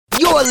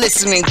You're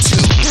listening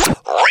to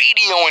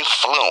Radio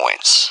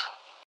Influence.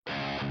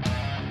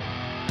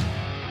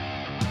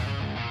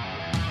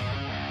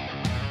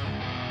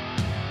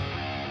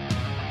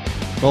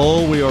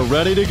 Oh, we are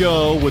ready to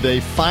go with a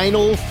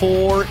Final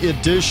Four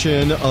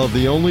edition of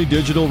the only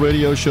digital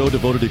radio show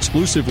devoted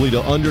exclusively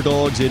to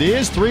underdogs. It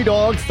is Three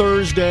Dog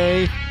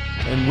Thursday,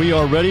 and we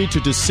are ready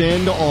to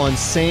descend on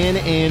San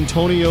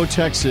Antonio,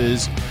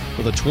 Texas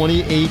for the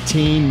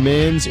 2018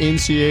 Men's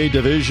NCAA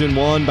Division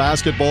I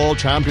Basketball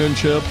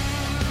Championship.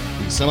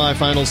 The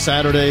semifinals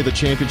Saturday, the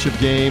championship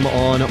game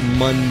on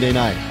Monday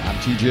night. I'm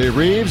TJ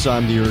Reeves.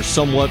 I'm your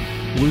somewhat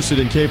lucid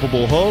and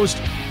capable host.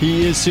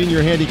 He is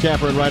senior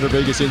handicapper and writer,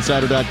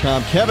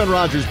 VegasInsider.com. Kevin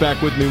Rogers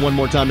back with me one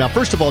more time. Now,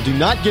 first of all, do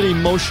not get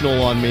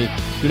emotional on me.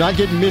 Do not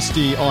get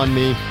misty on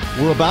me.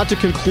 We're about to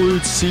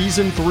conclude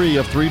Season 3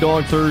 of Three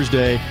Dog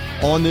Thursday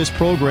on this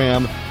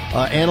program,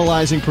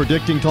 analyzing,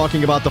 predicting,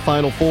 talking about the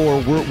Final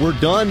Four. We're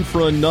done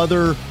for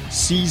another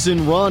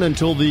season run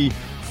until the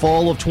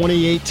fall of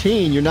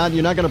 2018. You're not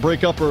going to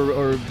break up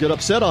or get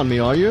upset on me,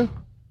 are you?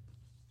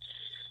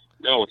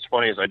 No, what's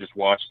funny is I just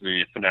watched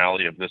the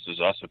finale of This Is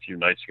Us a few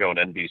nights ago on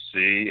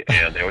NBC,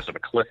 and they always have a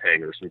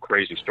cliffhanger, some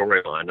crazy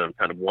storyline, and I'm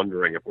kind of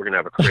wondering if we're going to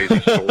have a crazy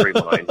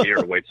storyline here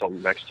to wait till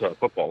next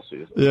football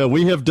season. Yeah,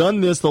 we have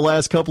done this the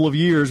last couple of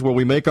years where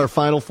we make our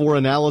Final Four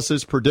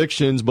analysis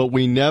predictions, but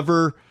we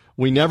never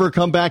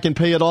come back and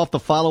pay it off the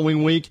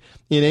following week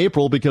in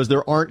April because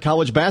there aren't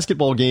college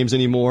basketball games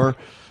anymore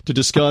to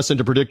discuss and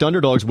to predict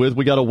underdogs with.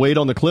 We got to wait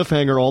on the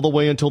cliffhanger all the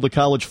way until the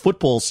college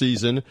football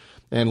season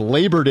and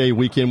Labor Day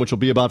weekend, which will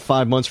be about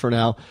 5 months from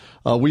now.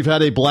 We've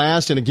had a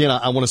blast. And again,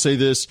 I want to say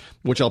this,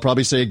 which I'll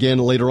probably say again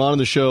later on in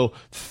the show.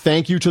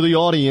 Thank you to the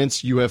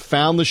audience. You have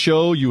found the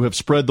show. You have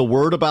spread the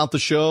word about the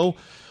show.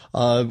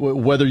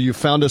 Whether you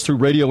found us through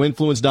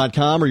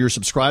radioinfluence.com or you're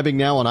subscribing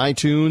now on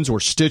iTunes or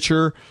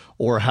Stitcher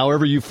or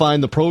however you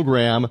find the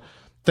program,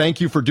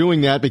 thank you for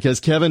doing that because,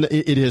 Kevin,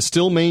 it has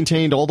still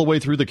maintained all the way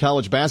through the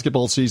college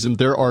basketball season.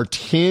 There are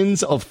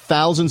tens of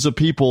thousands of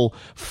people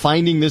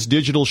finding this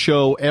digital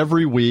show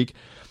every week.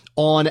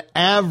 On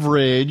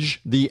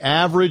average, the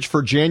average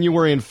for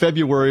January and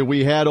February,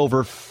 we had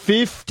over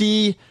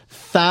 50,000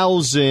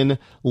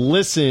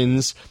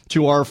 listens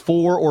to our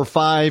 4 or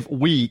 5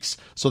 weeks.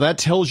 So that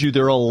tells you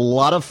there are a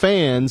lot of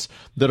fans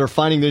that are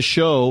finding this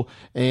show,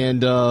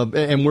 and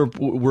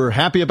we're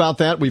happy about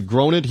that. We've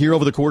grown it here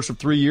over the course of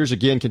 3 years.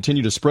 Again,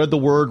 continue to spread the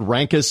word,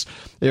 rank us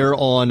there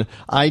on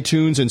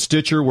iTunes and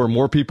Stitcher where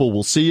more people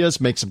will see us,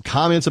 make some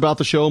comments about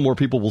the show, more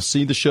people will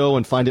see the show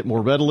and find it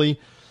more readily.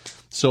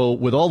 So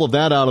with all of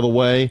that out of the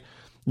way,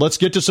 let's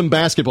get to some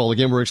basketball.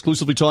 Again, we're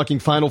exclusively talking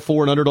Final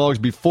Four and underdogs.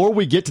 Before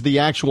we get to the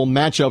actual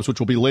matchups, which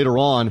will be later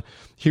on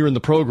here in the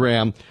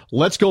program,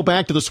 let's go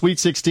back to the Sweet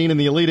 16 and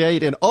the Elite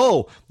Eight. And,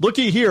 oh,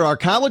 looky here, our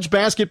college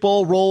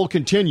basketball roll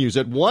continues.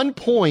 At one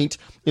point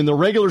in the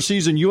regular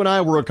season, you and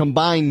I were a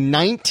combined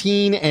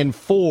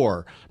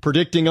 19-4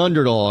 predicting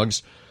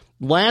underdogs.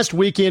 Last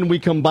weekend, we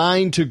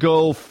combined to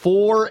go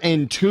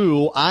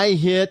 4-2. I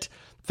hit,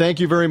 thank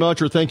you very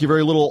much or thank you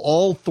very little,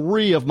 all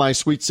 3 of my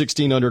Sweet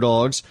 16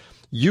 underdogs.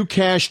 You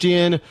cashed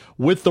in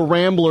with the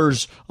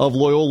Ramblers of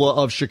Loyola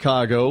of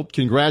Chicago.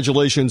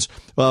 Congratulations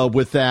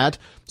with that.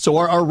 So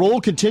our roll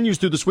continues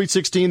through the Sweet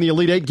 16, the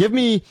Elite Eight. Give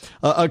me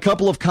a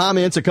couple of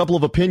comments, a couple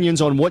of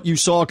opinions on what you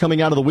saw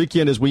coming out of the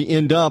weekend as we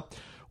end up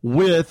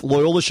with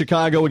Loyola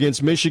Chicago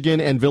against Michigan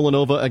and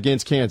Villanova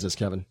against Kansas,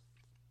 Kevin.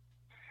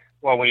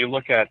 Well, when you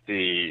look at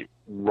the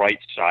right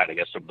side, I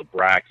guess, of the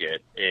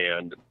bracket,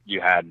 and you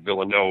had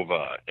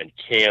Villanova and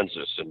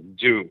Kansas and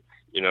Duke,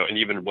 and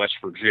even West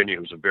Virginia,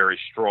 who's a very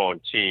strong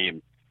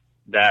team,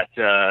 that,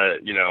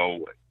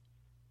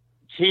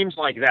 teams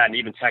like that, and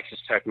even Texas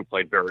Tech, who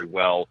played very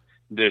well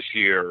this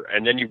year.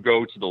 And then you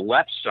go to the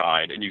left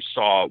side, and you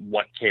saw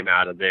what came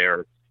out of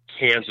there.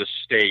 Kansas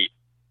State,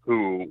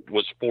 who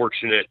was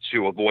fortunate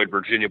to avoid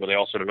Virginia, but they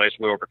also had a nice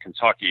win over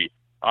Kentucky.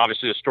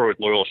 Obviously, the story with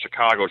Loyola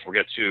Chicago, which we'll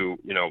get to,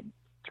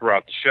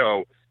 throughout the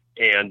show.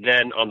 And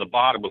then on the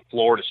bottom with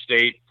Florida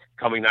State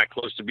coming that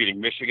close to beating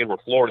Michigan, where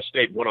Florida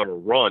State went on a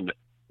run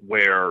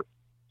where,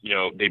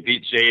 they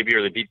beat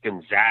Xavier, they beat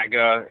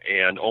Gonzaga,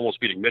 and almost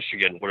beating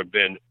Michigan would have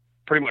been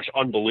pretty much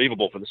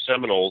unbelievable for the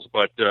Seminoles.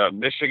 But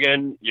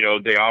Michigan,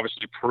 they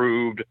obviously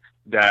proved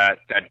that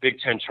Big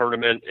Ten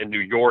tournament in New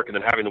York and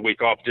then having the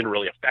week off didn't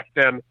really affect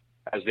them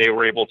as they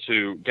were able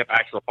to get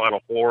back to the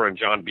Final Four. And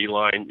John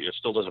Beilein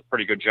still does a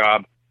pretty good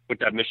job with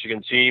that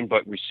Michigan team.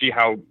 But we see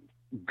how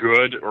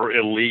good or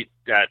elite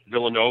that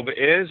Villanova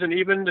is, and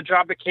even the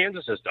job that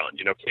Kansas has done.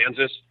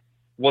 Kansas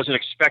wasn't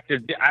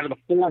expected out of the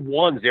 4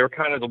 ones. They were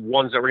kind of the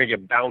ones that were going to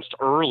get bounced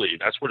early.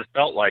 That's what it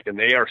felt like, and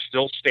they are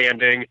still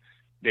standing.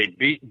 They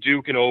beat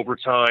Duke in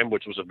overtime,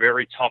 which was a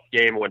very tough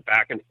game. It went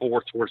back and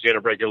forth towards the end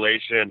of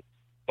regulation.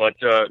 But,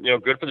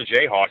 good for the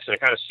Jayhawks, and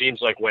it kind of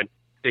seems like when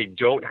they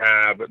don't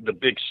have the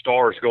big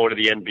stars going to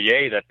the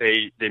NBA that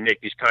they make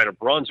these kind of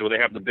runs. When they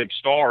have the big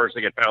stars,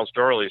 they get bounced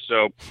early.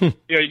 So,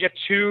 you get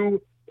 2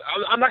 –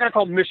 I'm not going to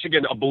call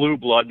Michigan a blue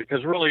blood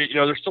because really,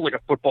 they're still like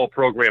a football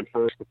program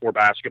first before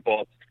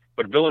basketball.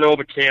 But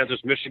Villanova, Kansas,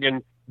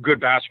 Michigan, good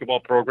basketball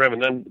program,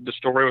 and then the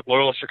story with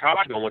Loyola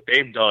Chicago and what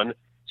they've done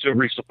to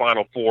reach the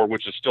Final Four,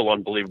 which is still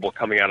unbelievable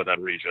coming out of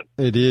that region.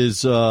 It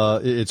is.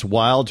 It's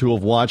wild to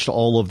have watched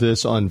all of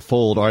this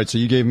unfold. All right, so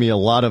you gave me a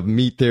lot of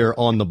meat there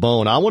on the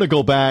bone. I want to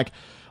go back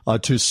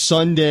to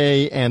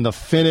Sunday and the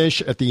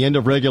finish at the end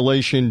of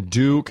regulation,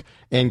 Duke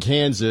and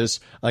Kansas.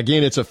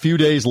 Again, it's a few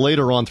days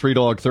later on Three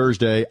Dog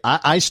Thursday.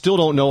 I still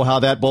don't know how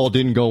that ball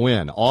didn't go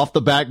in. Off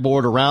the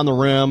backboard, around the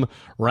rim,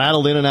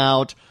 rattled in and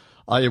out.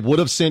 It would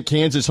have sent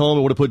Kansas home.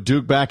 It would have put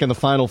Duke back in the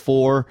Final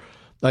Four.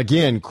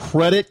 Again,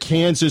 credit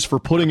Kansas for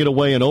putting it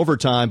away in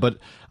overtime, but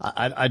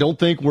I don't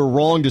think we're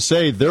wrong to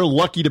say they're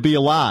lucky to be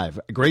alive.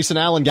 Grayson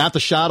Allen got the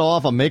shot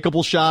off, a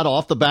makeable shot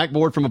off the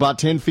backboard from about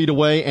 10 feet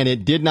away, and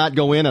it did not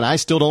go in, and I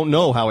still don't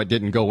know how it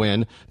didn't go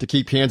in to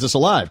keep Kansas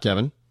alive,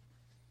 Kevin.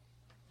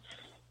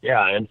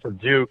 Yeah, and for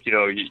Duke,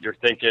 you're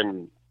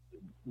thinking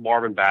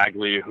Marvin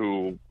Bagley,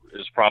 who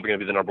is probably going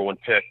to be the number one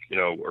pick,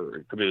 or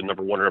it could be the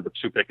number one or number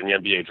two pick in the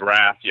NBA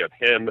draft. You have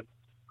him.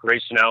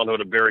 Grayson Allen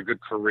had a very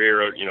good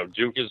career.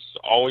 Duke is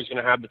always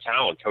going to have the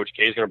talent. Coach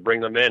K is going to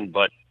bring them in.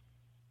 But,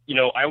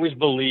 I always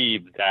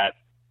believe that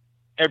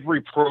not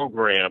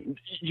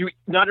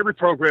every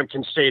program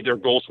can say their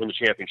goals to win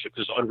the championship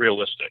is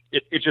unrealistic.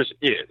 It just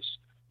is.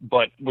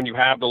 But when you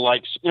have the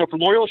likes, for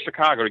Loyola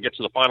Chicago to get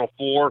to the Final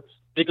Four,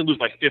 they can lose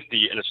by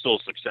 50 and it's still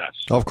a success.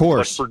 Of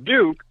course. But for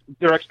Duke,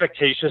 their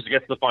expectation is to get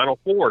to the Final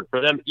Four. For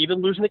them,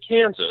 even losing to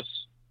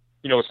Kansas,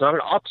 it's not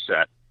an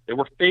upset. They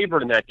were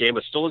favored in that game.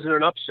 It still isn't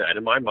an upset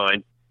in my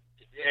mind.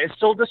 It's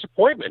still a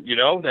disappointment,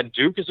 that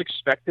Duke is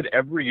expected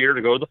every year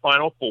to go to the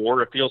Final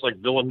Four. It feels like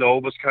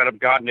Villanova's kind of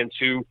gotten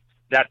into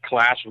that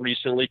class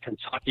recently.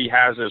 Kentucky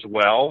has as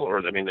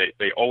well,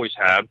 they always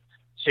have.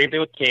 Same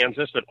thing with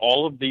Kansas, that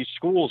all of these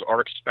schools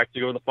are expected to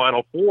go to the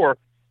Final Four.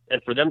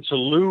 And for them to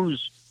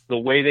lose the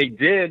way they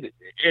did,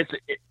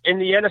 in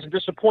the end, it's a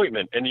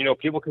disappointment. And,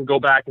 people can go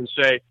back and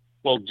say,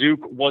 well,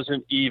 Duke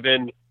wasn't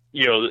even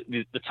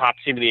the top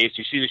team in the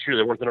ACC this year.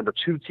 They weren't the number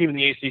 2 team in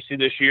the ACC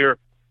this year.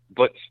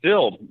 But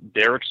still,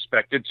 they're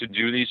expected to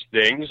do these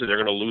things, and they're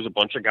going to lose a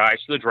bunch of guys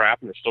to the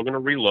draft, and they're still going to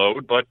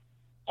reload. But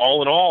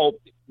all in all,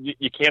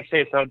 you can't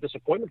say it's not a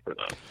disappointment for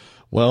them.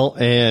 Well,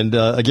 and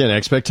again,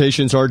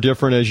 expectations are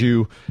different,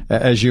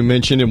 as you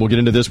mentioned, and we'll get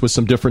into this with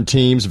some different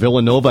teams.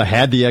 Villanova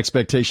had the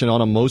expectation on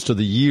them most of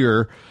the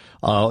year,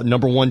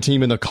 number 1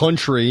 team in the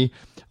country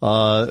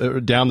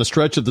down the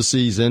stretch of the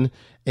season.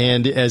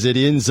 And as it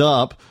ends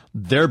up,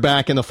 they're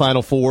back in the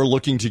Final Four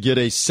looking to get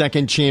a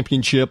second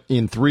championship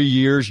in 3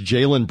 years.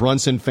 Jalen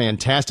Brunson,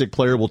 fantastic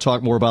player. We'll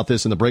talk more about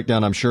this in the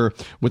breakdown, I'm sure,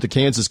 with the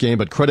Kansas game,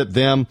 but credit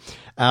them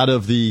out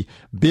of the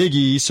Big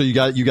East. So you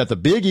got the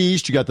Big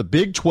East, you got the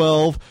Big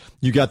 12,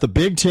 you got the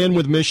Big 10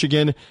 with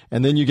Michigan,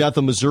 and then you got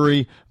the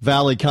Missouri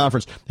Valley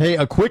Conference. Hey,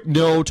 a quick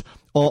note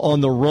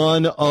on the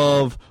run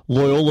of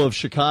Loyola of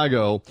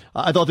Chicago.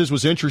 I thought this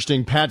was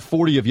interesting. Pat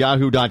Forty of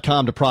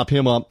Yahoo.com, to prop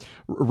him up,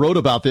 wrote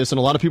about this, and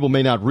a lot of people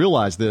may not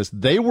realize this.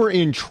 They were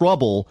in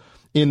trouble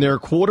in their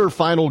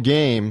quarterfinal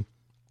game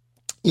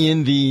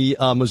in the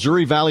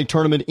Missouri Valley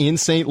Tournament in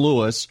St.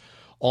 Louis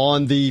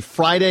on the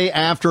Friday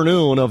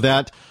afternoon of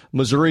that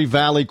Missouri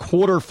Valley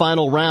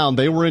quarterfinal round.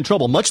 They were in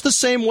trouble. Much the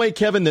same way,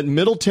 Kevin, that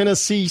Middle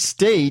Tennessee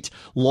State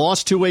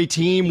lost to a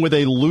team with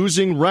a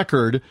losing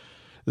record.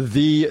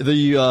 The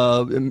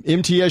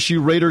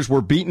MTSU Raiders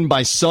were beaten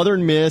by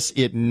Southern Miss.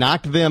 It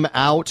knocked them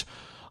out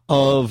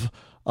of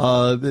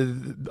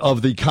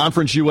the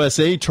Conference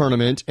USA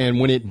tournament,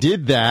 and when it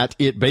did that,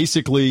 it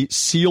basically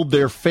sealed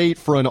their fate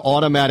for an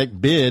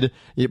automatic bid.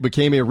 It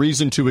became a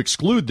reason to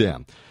exclude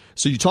them.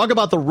 So you talk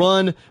about the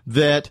run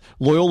that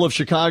Loyola of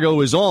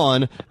Chicago is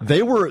on.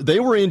 They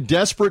were in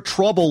desperate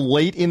trouble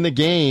late in the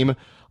game.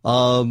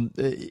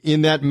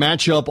 In that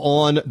matchup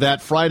on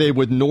that Friday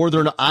with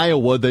Northern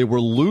Iowa, they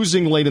were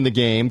losing late in the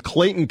game.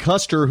 Clayton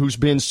Custer, who's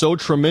been so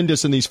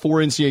tremendous in these 4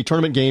 NCAA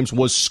tournament games,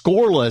 was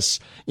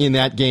scoreless in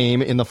that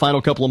game in the final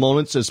couple of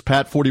moments as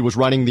Pat Forty was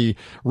writing the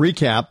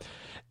recap.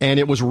 And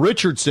it was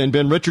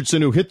Ben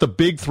Richardson, who hit the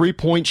big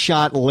 3-point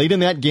shot late in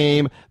that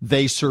game.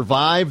 They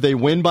survive. They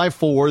win by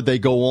 4. They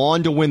go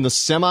on to win the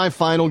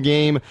semifinal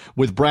game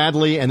with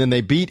Bradley, and then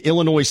they beat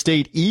Illinois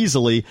State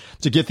easily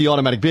to get the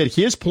automatic bid.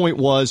 His point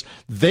was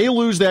they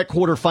lose that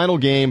quarterfinal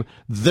game.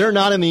 They're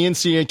not in the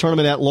NCAA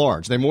tournament at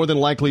large. They more than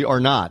likely are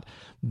not.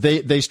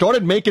 They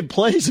started making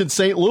plays in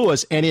St.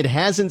 Louis, and it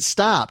hasn't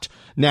stopped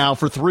now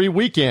for 3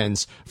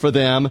 weekends for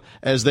them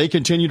as they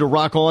continue to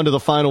rock on to the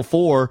Final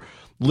Four.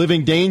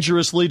 Living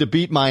dangerously to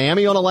beat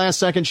Miami on a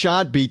last-second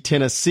shot, beat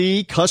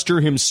Tennessee.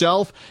 Custer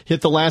himself hit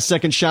the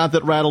last-second shot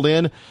that rattled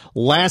in.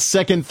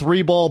 Last-second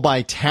 3-ball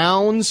by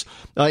Towns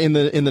in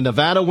the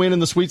Nevada win in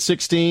the Sweet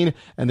 16.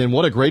 And then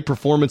what a great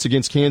performance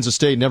against Kansas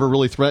State. Never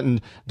really threatened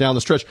down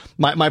the stretch.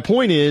 My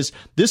point is,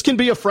 this can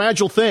be a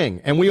fragile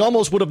thing. And we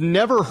almost would have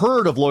never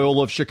heard of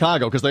Loyola of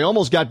Chicago because they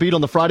almost got beat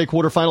on the Friday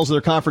quarterfinals of their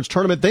conference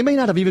tournament. They may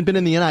not have even been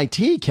in the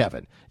NIT,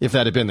 Kevin, if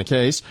that had been the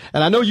case.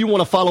 And I know you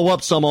want to follow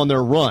up some on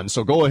their run,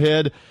 so go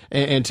ahead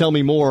and tell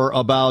me more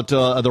about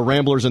the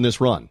Ramblers in this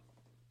run.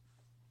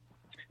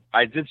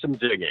 I did some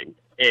digging,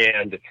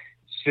 And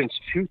since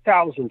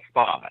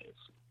 2005,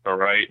 all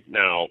right,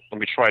 now let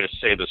me try to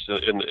say this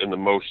in the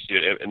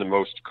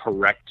most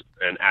correct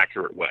and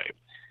accurate way.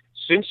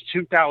 Since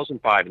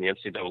 2005 in the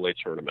NCAA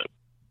tournament,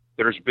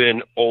 there's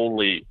been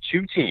only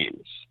 2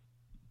 teams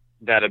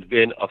that have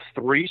been a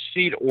 3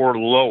 seed or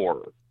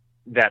lower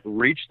that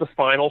reached the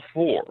Final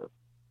Four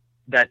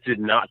that did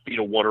not beat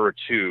a 1 or a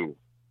 2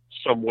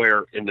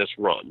 somewhere in this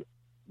run.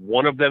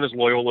 One of them is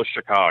Loyola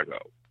Chicago.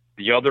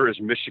 The other is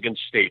Michigan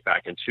State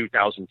back in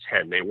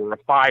 2010. They were a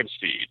 5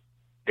 seed.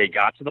 They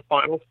got to the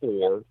Final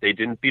Four. They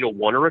didn't beat a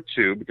 1 or a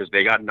 2 because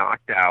they got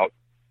knocked out.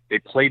 They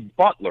played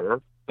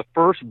Butler, the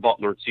first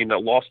Butler team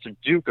that lost to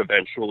Duke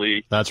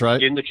eventually. That's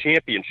right. In the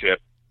championship.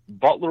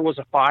 Butler was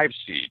a 5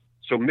 seed.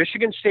 So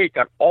Michigan State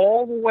got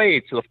all the way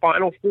to the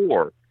Final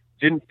Four,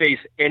 didn't face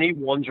any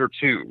 1s or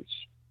 2s,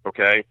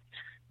 okay?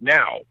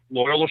 Now,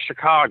 Loyola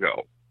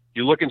Chicago,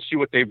 you look and see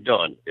what they've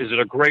done. Is it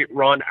a great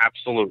run?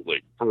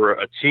 Absolutely. For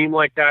a team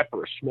like that,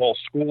 for a small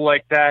school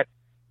like that,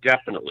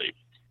 definitely.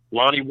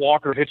 Lonnie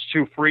Walker hits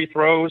 2 free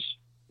throws.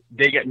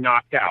 They get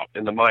knocked out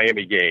in the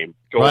Miami game,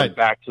 going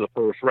back to the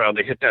first round.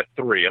 They hit that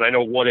 3. And I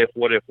know what if,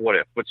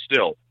 but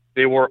still,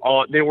 they were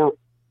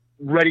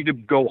ready to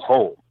go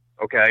home,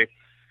 okay?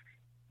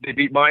 They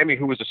beat Miami,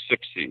 who was a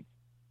 6 seed.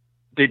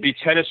 They beat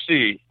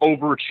Tennessee,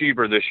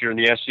 overachiever this year in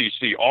the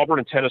SEC. Auburn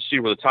and Tennessee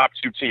were the top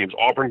 2 teams.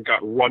 Auburn got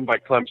run by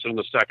Clemson in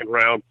the second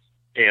round,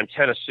 and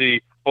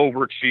Tennessee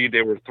overachieved.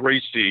 They were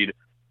 3 seed,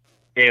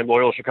 and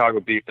Loyola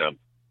Chicago beat them.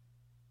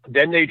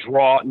 Then they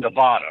draw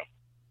Nevada.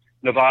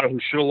 Nevada, who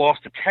should have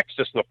lost to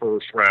Texas in the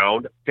first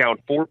round, down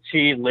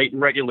 14 late in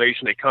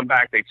regulation. They come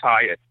back, they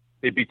tie it.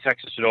 They beat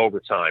Texas in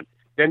overtime.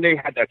 Then they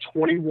had that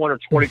 21 or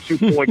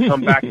 22-point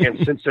comeback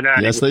against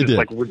Cincinnati, yes, which is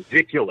like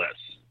ridiculous,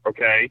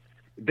 okay?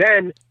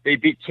 Then they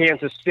beat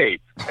Kansas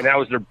State, and that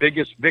was their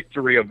biggest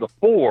victory of the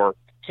 4.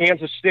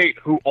 Kansas State,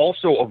 who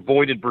also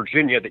avoided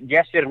Virginia, that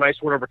yes, they had a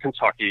nice win over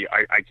Kentucky.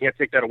 I can't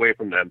take that away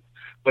from them.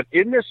 But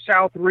in this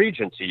South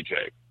region,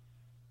 TJ,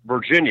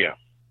 Virginia,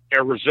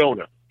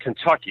 Arizona,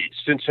 Kentucky,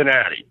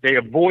 Cincinnati, they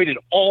avoided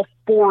all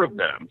 4 of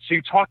them. So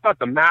you talk about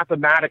the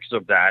mathematics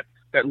of that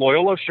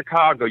Loyola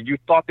Chicago, you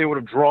thought they would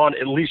have drawn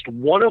at least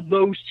one of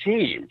those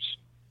teams,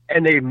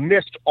 and they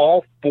missed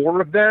all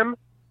 4 of them,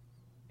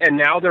 and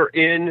now they're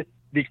in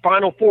the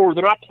Final Four.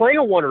 They're not playing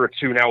a 1 or a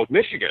 2 now with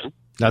Michigan.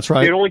 That's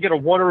right. They'd only get a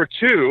 1 or a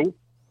 2,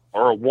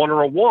 or a 1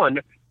 or a 1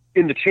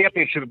 in the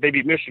championship. If they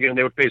beat Michigan,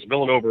 they would face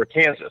Villanova or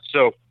Kansas.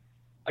 So,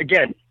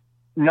 again,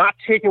 not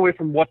taking away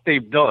from what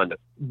they've done,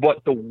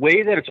 but the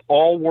way that it's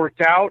all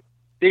worked out,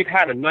 they've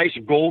had a nice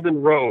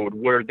golden road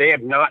where they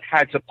have not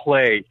had to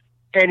play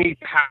any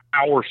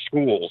power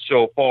school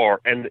so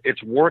far, and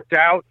it's worked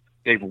out.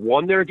 They've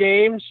won their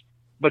games,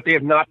 but they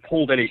have not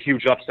pulled any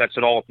huge upsets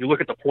at all. If you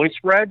look at the point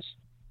spreads,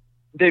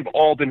 they've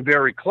all been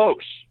very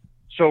close.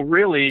 So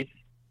really,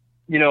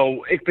 you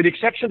know, for the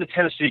exception of the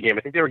Tennessee game,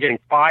 I think they were getting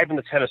 5 in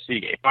the Tennessee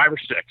game, 5 or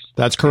 6.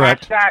 That's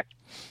correct. Past that,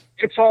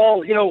 it's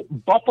all, you know,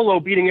 Buffalo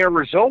beating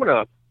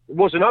Arizona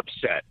was an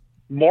upset.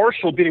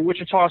 Marshall beating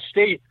Wichita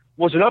State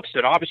was an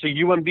upset. Obviously,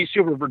 UMBC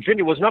over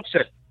Virginia was an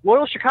upset.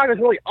 Loyola Chicago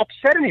hasn't really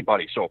upset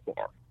anybody so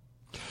far.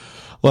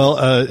 Well,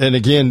 and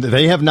again,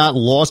 they have not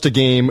lost a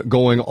game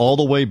going all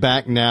the way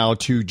back now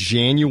to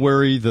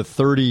January the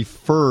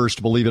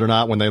 31st, believe it or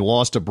not, when they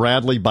lost to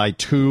Bradley by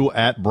 2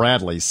 at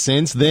Bradley.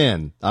 Since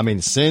then,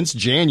 since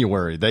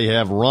January, they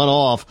have run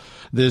off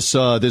this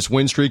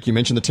win streak. You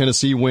mentioned the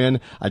Tennessee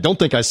win. I don't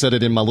think I said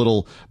it in my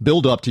little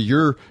build up to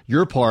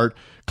your part.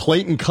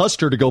 Clayton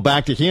Custer, to go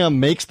back to him,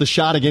 makes the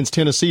shot against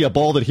Tennessee, a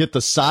ball that hit the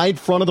side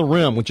front of the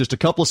rim with just a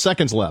couple of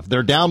seconds left.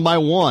 They're down by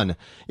 1.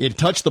 It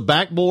touched the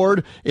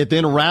backboard. It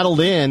then rattled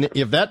in.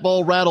 If that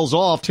ball rattles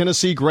off,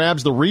 Tennessee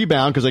grabs the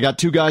rebound because they got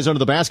 2 guys under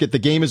the basket. The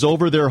game is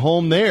over. They're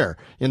home there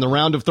in the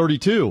round of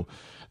 32.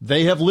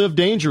 They have lived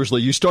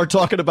dangerously. You start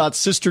talking about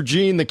Sister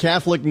Jean, the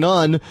Catholic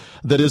nun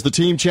that is the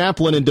team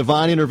chaplain in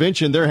divine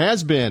intervention. There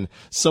has been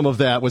some of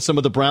that with some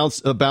of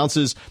the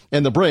bounces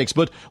and the breaks.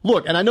 But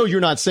look, and I know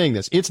you're not saying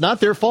this, it's not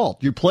their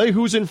fault. You play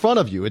who's in front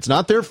of you. It's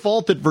not their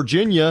fault that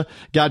Virginia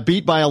got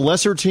beat by a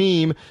lesser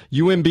team,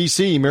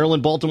 UMBC,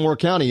 Maryland, Baltimore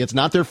County. It's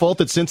not their fault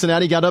that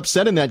Cincinnati got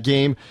upset in that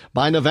game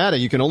by Nevada.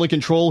 You can only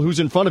control who's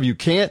in front of you.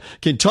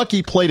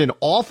 Kentucky played an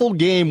awful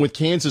game with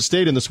Kansas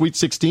State in the Sweet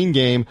 16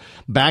 game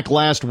back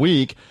last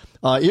week.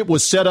 It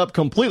was set up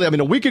completely.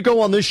 A week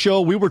ago on this show,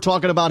 we were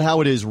talking about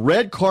how it is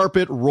red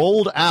carpet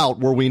rolled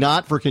out, were we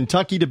not, for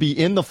Kentucky to be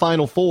in the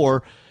Final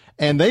Four.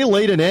 And they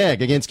laid an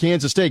egg against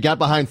Kansas State, got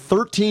behind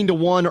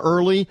 13-1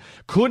 early,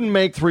 couldn't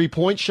make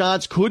 3-point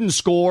shots, couldn't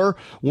score,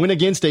 went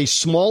against a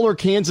smaller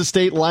Kansas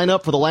State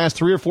lineup for the last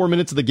 3 or 4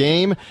 minutes of the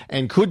game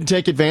and couldn't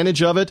take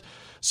advantage of it.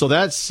 So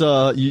that's,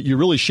 you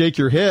really shake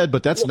your head,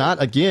 but that's not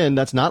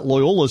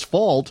Loyola's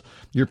fault.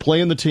 You're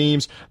playing the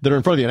teams that are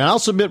in front of you. And I'll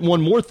submit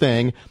one more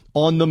thing.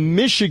 on the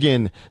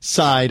Michigan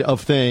side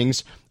of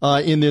things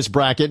in this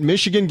bracket.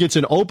 Michigan gets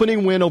an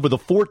opening win over the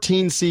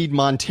 14 seed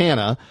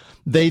Montana.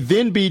 They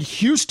then beat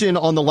Houston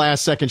on the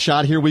last second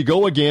shot. Here we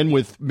go again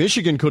with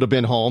Michigan could have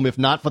been home if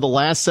not for the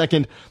last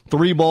second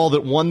 3-ball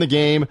that won the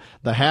game,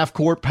 the half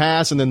court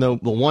pass, and then the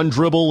one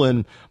dribble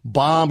and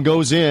bomb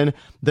goes in.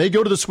 They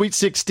go to the Sweet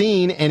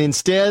 16, and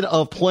instead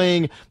of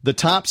playing the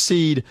top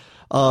seed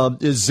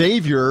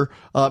Xavier,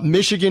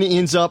 Michigan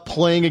ends up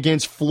playing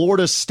against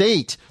Florida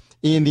State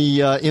in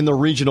the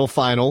regional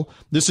final.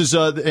 This is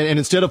and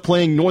instead of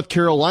playing North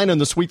Carolina in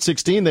the Sweet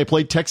 16, they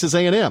played Texas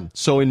A&M.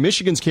 So in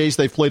Michigan's case,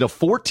 they played a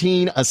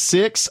 14, a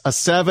 6, a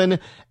 7,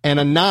 and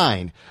a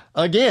 9.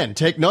 Again,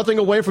 take nothing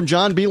away from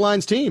John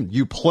Beilein's team.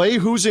 You play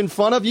who's in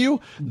front of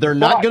you. They're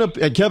not going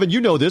to, and Kevin, you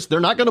know this,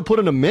 they're not going to put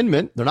an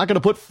amendment. They're not going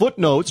to put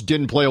footnotes.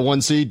 Didn't play a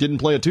 1 seed, didn't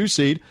play a 2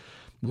 seed.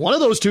 One of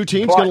those two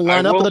teams going to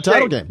line up in the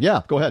title game.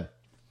 Yeah, go ahead.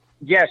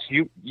 Yes,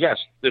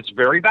 it's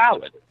very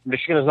valid.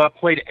 Michigan has not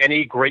played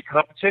any great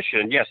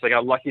competition. Yes, they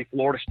got lucky.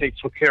 Florida State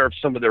took care of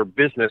some of their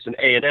business and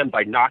A&M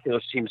by knocking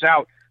those teams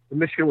out. But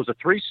Michigan was a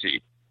 3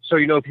 seed. So,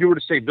 if you were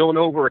to say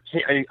Villanova, or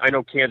I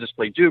know Kansas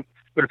played Duke,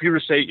 but if you were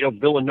to say,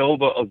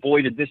 Villanova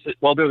avoided this,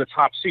 well, they're the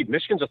top seed.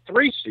 Michigan's a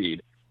 3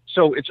 seed.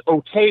 So it's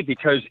okay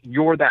because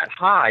you're that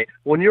high.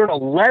 When you're an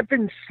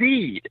 11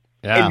 seed,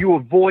 and you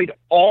avoid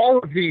all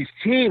of these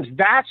teams,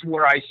 that's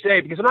where I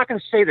say, because I'm not going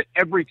to say that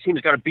every team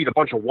has got to beat a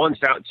bunch of ones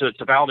down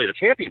to validate a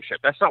championship.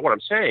 That's not what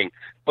I'm saying.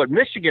 But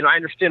Michigan, I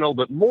understand a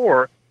little bit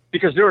more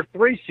because there are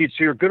 3 seeds,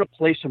 so you're going to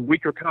play some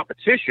weaker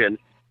competition.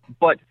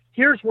 But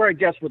here's where I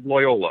guess with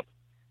Loyola.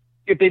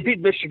 If they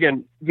beat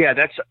Michigan,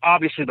 that's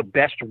obviously the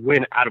best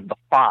win out of the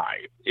 5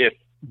 if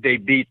they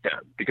beat them,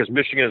 because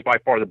Michigan is by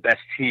far the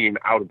best team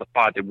out of the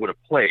 5 they would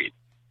have played.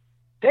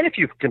 Then if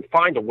you can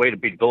find a way to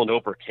beat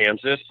Villanova or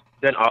Kansas,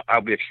 then I'll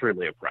be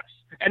extremely impressed.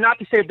 And not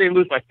to say if they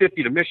lose by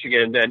 50 to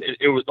Michigan, then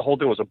it was the whole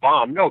thing was a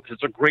bomb. No, because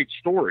it's a great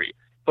story.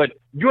 But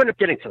you end up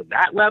getting to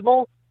that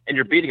level, and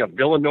you're beating a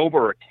Villanova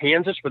or a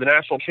Kansas for the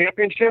national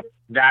championship,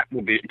 that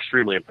will be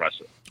extremely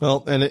impressive.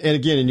 Well, and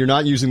again, and you're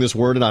not using this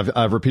word, and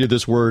I've repeated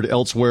this word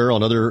elsewhere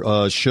on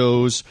other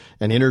shows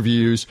and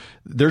interviews.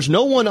 There's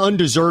no one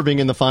undeserving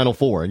in the Final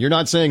Four, and you're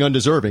not saying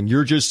undeserving.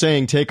 You're just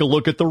saying take a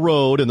look at the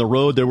road, and the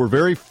road they were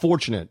very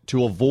fortunate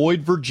to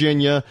avoid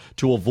Virginia,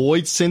 to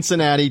avoid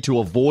Cincinnati, to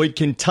avoid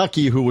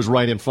Kentucky, who was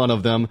right in front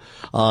of them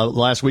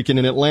last weekend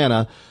in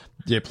Atlanta.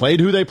 They played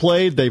who they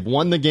played. They've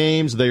won the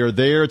games. They are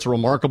there. It's a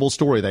remarkable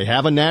story. They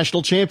have a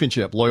national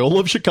championship.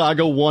 Loyola of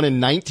Chicago won in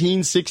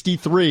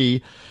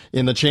 1963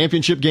 in the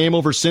championship game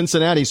over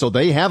Cincinnati. So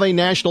they have a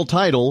national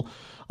title.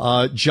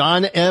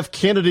 John F.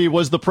 Kennedy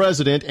was the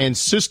president, and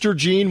Sister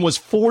Jean was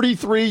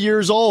 43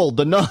 years old.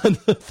 The nun,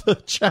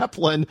 the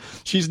chaplain,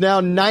 she's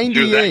now 98. She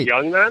was that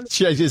young then?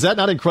 Is that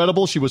not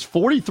incredible? She was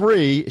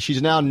 43.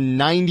 She's now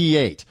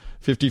 98.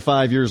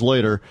 55 years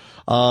later,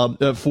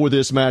 for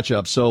this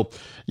matchup. So,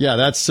 yeah,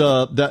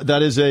 that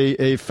is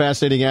a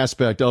fascinating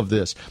aspect of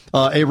this.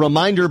 A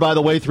reminder, by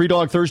the way, 3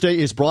 Dog Thursday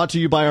is brought to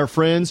you by our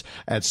friends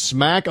at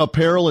Smack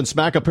Apparel and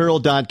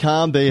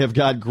SmackApparel.com. They have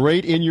got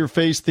great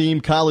in-your-face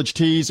themed college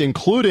tees,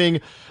 including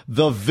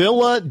the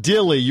Villa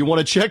Dilly. You want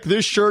to check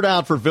this shirt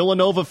out for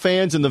Villanova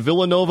fans in the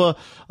Villanova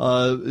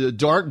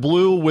dark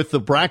blue with the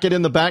bracket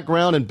in the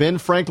background and Ben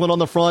Franklin on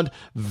the front.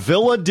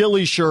 Villa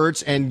Dilly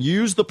shirts, and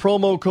use the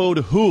promo code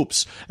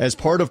HOOPS as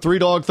part of 3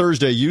 Dog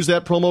Thursday. Use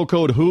that promo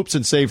code HOOPS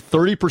and save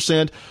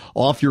 30%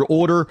 off your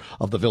order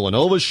of the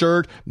Villanova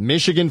shirt.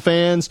 Michigan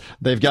fans,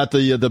 they've got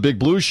the big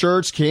blue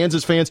shirts.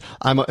 Kansas fans,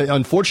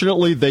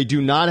 unfortunately, they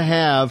do not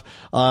have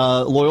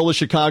Loyola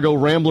Chicago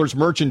Ramblers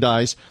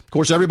merchandise. Of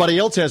course, everybody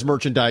else has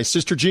merchandise.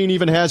 Sister Jean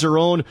even has her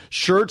own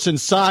shirts and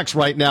socks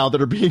right now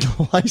that are being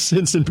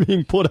licensed and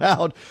being put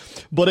out.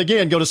 But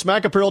again, go to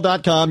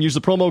SmackApparel.com, use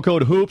the promo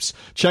code HOOPS,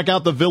 check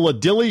out the Villa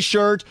Dilly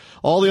shirt,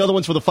 all the other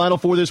ones for the Final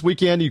Four this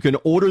weekend. You can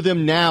order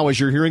them now as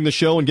you're hearing the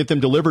show and get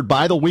them delivered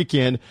by the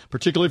weekend,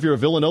 particularly if you're a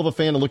Villanova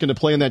fan and looking to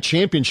play in that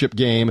championship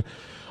game.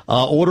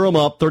 Order them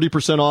up,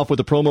 30% off with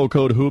the promo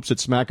code HOOPS at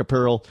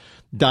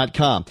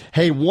SmackApparel.com.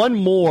 Hey, one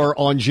more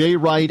on Jay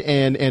Wright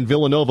and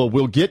Villanova.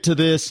 We'll get to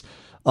this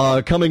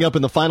coming up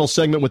in the final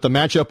segment with the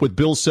matchup with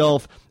Bill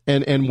Self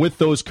and with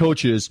those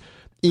coaches.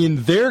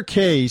 In their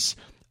case,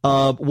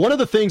 one of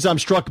the things I'm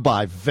struck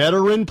by,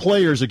 veteran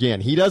players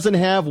again. He doesn't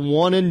have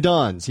one and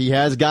dones. He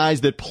has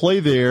guys that play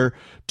there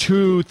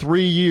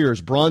 2-3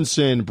 years.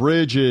 Brunson,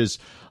 Bridges,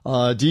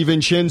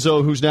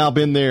 DiVincenzo, who's now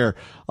been there,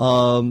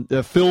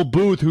 Phil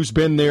Booth, who's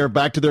been there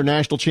back to their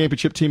national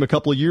championship team a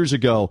couple of years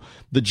ago.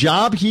 The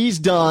job he's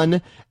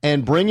done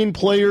and bringing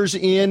players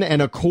in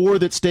and a core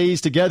that stays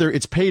together,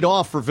 it's paid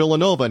off for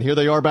Villanova, and here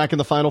they are back in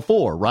the Final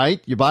Four,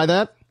 right? You buy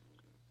that?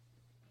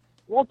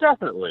 Well,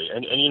 definitely.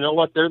 And you know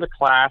what? They're the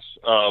class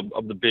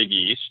of the Big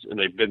East, and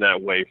they've been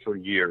that way for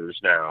years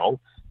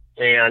now.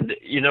 And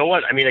you know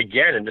what? I mean,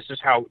 again, and this is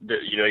how,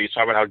 you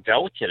talk about how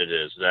delicate it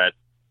is that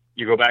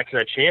you go back to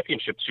that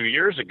championship 2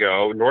 years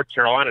ago, North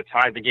Carolina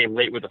tied the game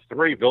late with a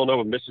 3.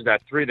 Villanova misses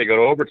that 3. They go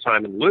to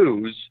overtime and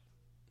lose.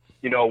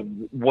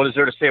 What is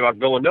there to say about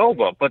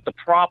Villanova? But the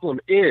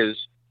problem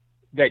is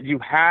that you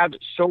have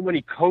so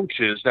many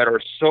coaches that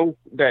are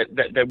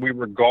that we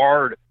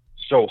regard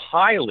so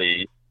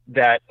highly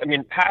that, I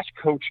mean, past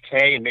Coach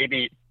K and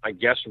maybe, I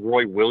guess,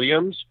 Roy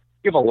Williams,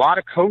 you have a lot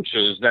of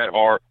coaches that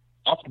are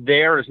up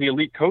there as the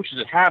elite coaches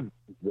that have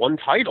one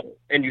title.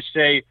 And you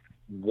say,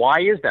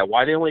 why is that?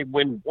 Why they only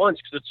win once?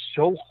 Because it's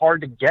so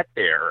hard to get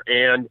there.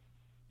 And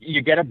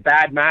you get a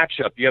bad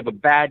matchup. You have a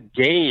bad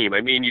game.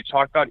 I mean, you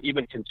talk about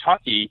even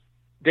Kentucky.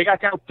 They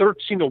got down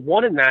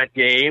 13-1 in that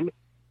game.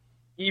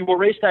 You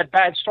erase that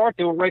bad start,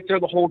 they were right there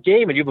the whole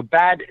game, and you have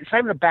it's not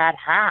even a bad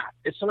half.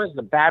 It's sometimes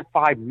a bad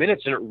 5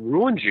 minutes, and it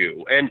ruins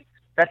you. And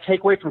that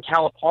takeaway from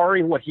Calipari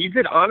and what he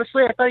did,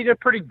 honestly, I thought he did a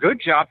pretty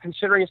good job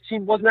considering his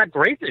team wasn't that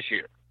great this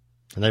year.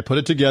 And they put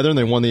it together, and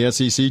they won the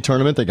SEC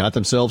tournament. They got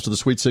themselves to the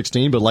Sweet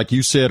 16. But like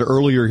you said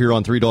earlier here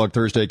on Three Dog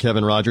Thursday,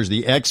 Kevin Rogers,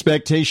 the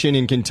expectation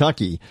in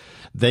Kentucky,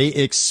 they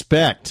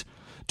expect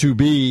to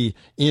be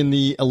in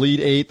the Elite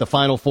Eight, the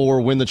Final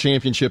Four, win the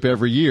championship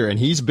every year. And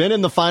he's been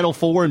in the Final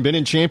Four and been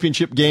in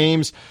championship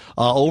games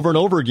over and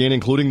over again,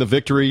 including the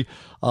victory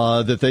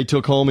that they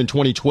took home in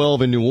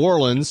 2012 in New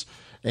Orleans.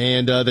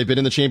 And they've been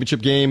in the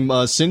championship game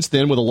since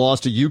then with a loss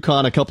to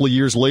UConn a couple of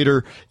years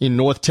later in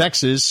North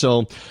Texas.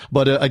 So,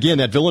 but again,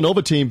 that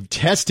Villanova team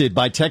tested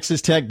by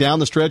Texas Tech down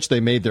the stretch.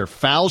 They made their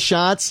foul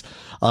shots.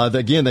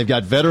 Again, they've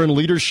got veteran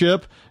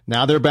leadership.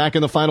 Now they're back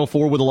in the Final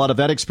Four with a lot of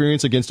that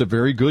experience against a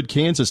very good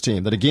Kansas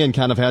team that, again,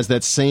 kind of has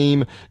that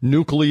same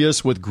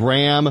nucleus with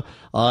Graham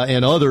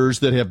and others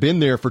that have been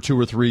there for 2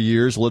 or 3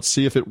 years. Let's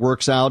see if it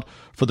works out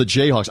for the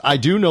Jayhawks. I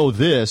do know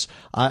this.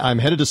 I'm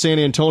headed to San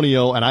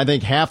Antonio, and I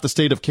think half the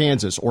state of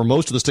Kansas, or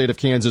most of the state of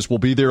Kansas, will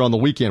be there on the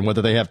weekend,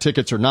 whether they have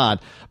tickets or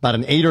not. About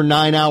an 8 or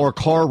 9 hour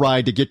car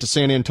ride to get to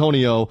San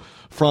Antonio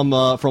from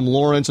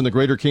Lawrence and the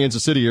greater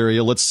Kansas City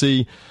area. Let's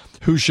see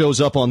who shows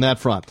up on that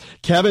front.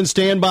 Kevin,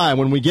 stand by.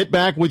 When we get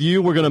back with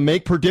you, we're going to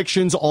make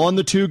predictions on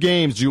the 2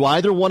 games. Do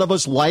either one of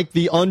us like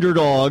the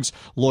underdogs,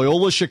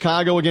 Loyola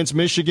Chicago against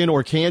Michigan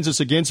or Kansas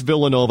against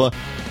Villanova?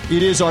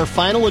 It is our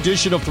final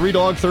edition of Three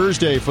Dog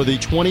Thursday for the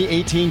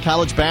 2018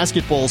 college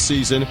basketball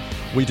season.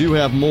 We do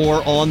have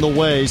more on the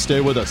way.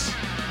 Stay with us.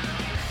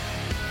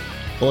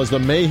 Well, as the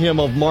mayhem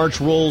of March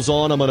rolls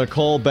on, I'm going to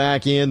call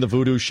back in the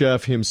Voodoo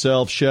Chef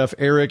himself. Chef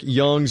Eric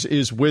Youngs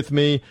is with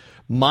me.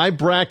 My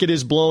bracket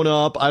is blown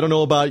up. I don't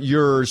know about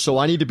yours, so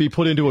I need to be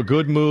put into a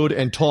good mood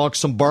and talk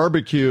some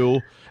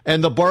barbecue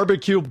and the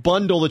barbecue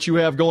bundle that you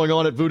have going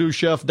on at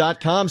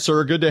VoodooChef.com,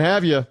 sir. Good to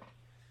have you.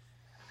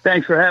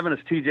 Thanks for having us,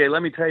 TJ.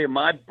 Let me tell you,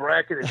 my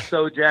bracket is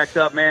so jacked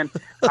up, man.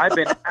 I've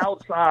been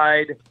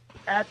outside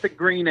at the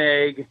Green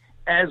Egg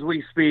as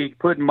we speak,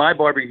 putting my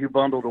barbecue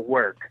bundle to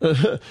work.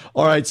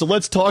 All right, so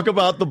let's talk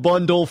about the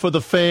bundle for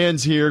the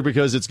fans here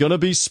because it's going to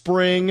be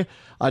spring.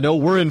 I know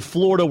we're in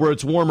Florida where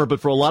it's warmer, but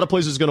for a lot of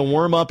places it's going to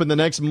warm up in the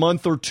next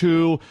month or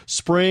two,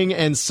 spring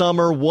and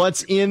summer.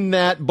 What's in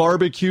that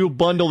barbecue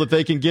bundle that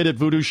they can get at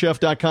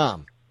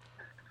VoodooChef.com?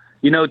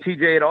 You know,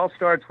 TJ, it all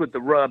starts with the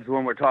rubs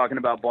when we're talking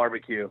about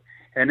barbecue.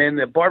 And in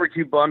the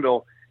barbecue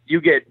bundle,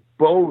 you get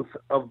both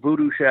of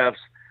Voodoo Chef's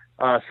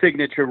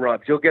signature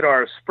rubs. You'll get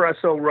our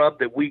espresso rub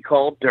that we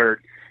call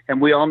dirt,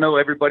 and we all know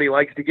everybody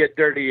likes to get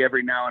dirty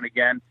every now and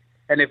again.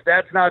 And if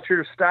that's not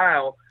your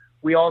style,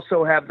 we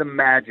also have the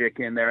magic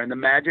in there, and the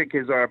magic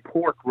is our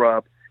pork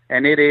rub,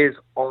 and it is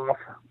off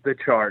the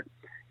chart.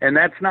 And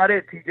that's not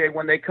it, TJ.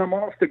 When they come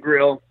off the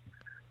grill,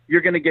 you're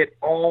going to get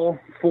all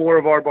 4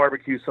 of our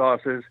barbecue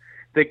sauces.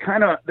 They're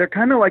kind of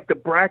like the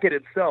bracket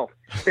itself.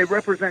 They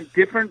represent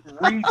different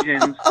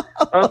regions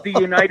of the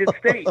United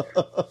States.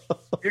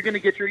 You're going to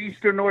get your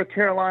Eastern North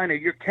Carolina,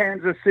 your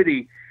Kansas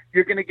City.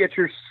 You're going to get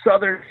your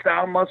Southern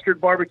style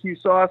mustard barbecue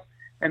sauce,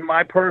 and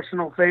my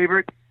personal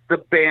favorite, the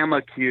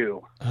Bama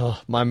Q.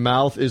 Oh, my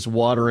mouth is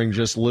watering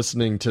just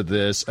listening to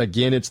this.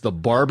 Again, it's the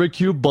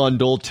barbecue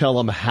bundle. Tell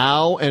them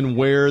how and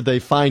where they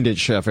find it,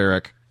 Chef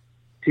Eric.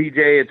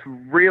 TJ, it's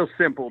real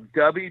simple.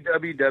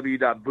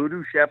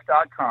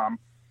 www.VoodooChef.com.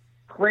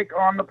 Click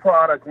on the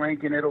product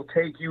link, and it'll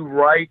take you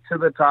right to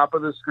the top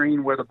of the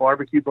screen where the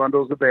barbecue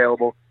bundle is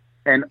available.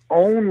 And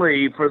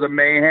only for the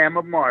mayhem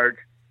of March,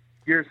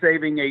 you're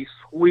saving a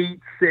sweet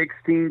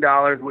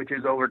 $16, which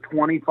is over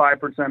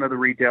 25% of the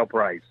retail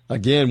price.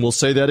 Again, we'll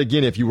say that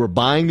again. If you were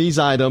buying these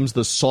items,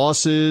 the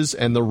sauces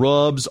and the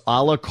rubs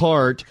a la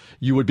carte,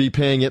 you would be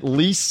paying at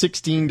least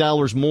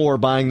 $16 more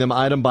buying them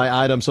item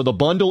by item. So the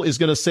bundle is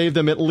going to save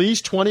them at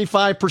least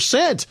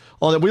 25%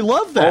 on it. We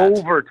love that.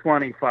 Over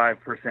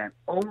 25%.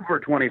 Over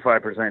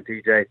 25%,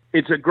 TJ.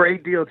 It's a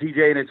great deal,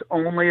 TJ, and it's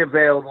only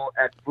available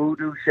at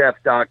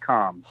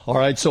VoodooChef.com. All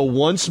right, so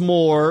once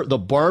more, the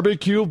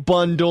barbecue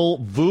bundle,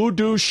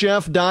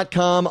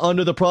 VoodooChef.com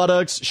under the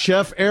products.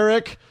 Chef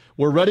Eric,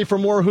 we're ready for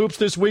more hoops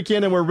this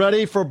weekend, and we're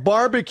ready for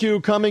barbecue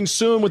coming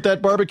soon with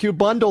that barbecue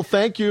bundle.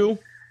 Thank you.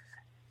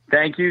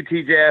 Thank you,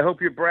 TJ. I hope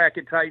your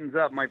bracket tightens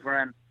up, my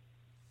friend.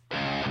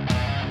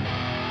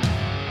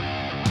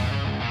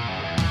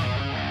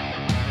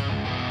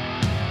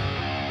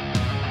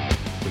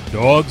 The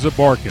dogs are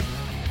barking.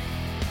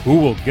 Who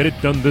will get it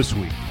done this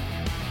week?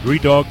 Three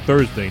Dog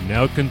Thursday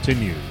now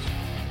continues.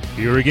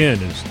 Here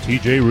again is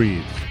TJ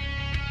Reeves.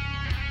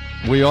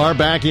 We are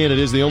back in. It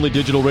is the only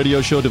digital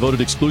radio show devoted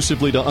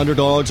exclusively to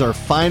underdogs. Our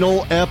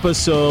final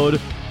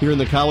episode here in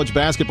the college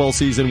basketball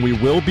season. We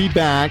will be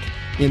back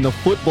in the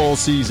football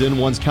season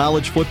once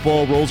college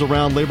football rolls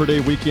around Labor Day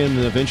weekend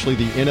and eventually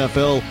the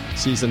NFL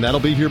season. That'll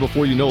be here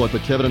before you know it.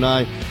 But Kevin and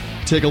I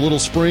take a little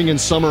spring and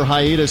summer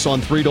hiatus on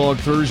Three Dog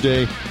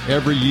Thursday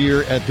every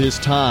year at this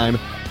time.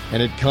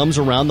 And it comes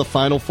around the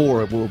Final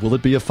Four. Will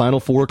it be a Final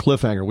Four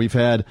cliffhanger? We've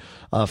had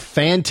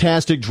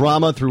fantastic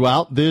drama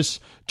throughout this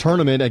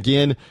tournament.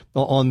 Again,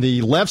 on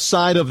the left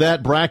side of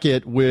that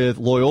bracket with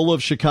Loyola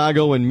of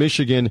Chicago and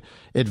Michigan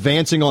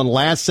advancing on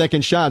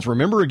last-second shots.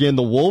 Remember, again,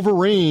 the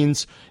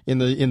Wolverines in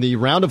the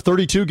round of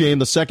 32 game,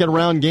 the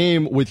second-round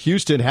game with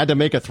Houston, had to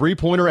make a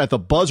three-pointer at the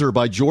buzzer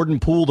by Jordan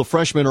Poole, the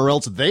freshman, or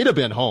else they'd have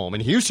been home,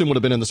 and Houston would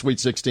have been in the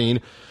Sweet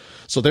 16.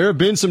 So there have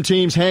been some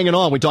teams hanging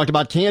on. We talked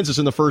about Kansas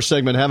in the first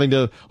segment, having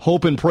to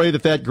hope and pray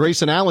that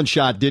Grayson Allen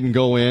shot didn't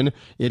go in.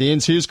 It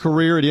ends his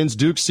career. It ends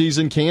Duke's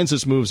season.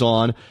 Kansas moves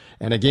on.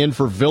 And again,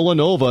 for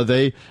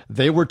Villanova,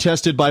 they were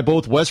tested by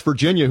both West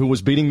Virginia, who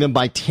was beating them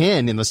by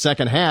 10 in the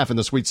second half in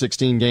the Sweet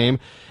 16 game,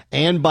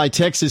 and by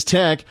Texas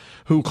Tech,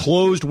 who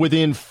closed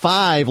within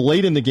 5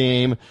 late in the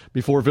game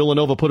before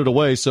Villanova put it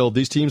away. So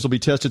these teams will be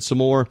tested some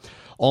more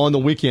on the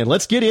weekend.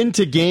 Let's get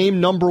into game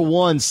number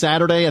 1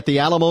 Saturday at the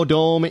Alamo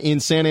Dome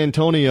in San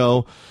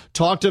Antonio.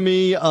 Talk to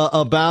me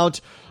about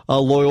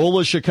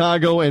Loyola,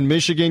 Chicago, and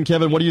Michigan.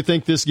 Kevin, what do you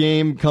think this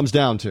game comes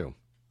down to?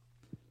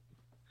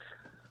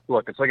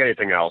 Look, it's like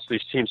anything else.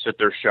 These teams hit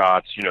their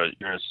shots, you're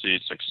going to see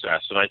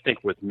success. And I think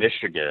with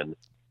Michigan,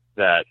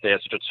 that they had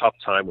such a tough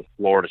time with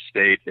Florida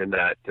State in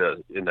that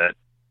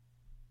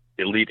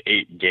Elite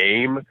Eight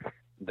game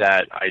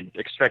that I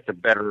expect a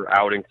better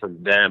outing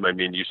from them. I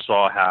mean, you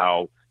saw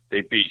how they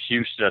beat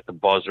Houston at the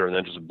buzzer and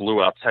then just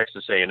blew out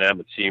Texas A&M,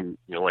 a team,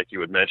 like you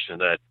had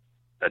mentioned,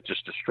 that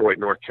just destroyed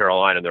North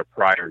Carolina in their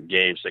prior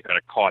games. They kind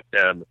of caught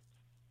them,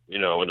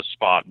 in a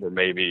spot where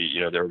maybe,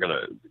 they were going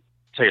to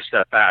take a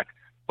step back.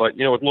 But,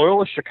 with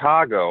Loyola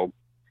Chicago,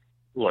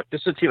 look,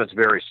 this is a team that's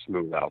very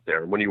smooth out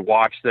there. When you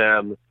watch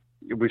them,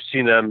 we've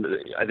seen them,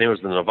 I think it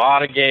was the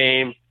Nevada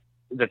game,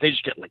 that they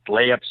just get like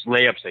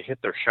layups, they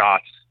hit their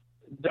shots.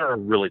 They're a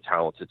really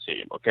talented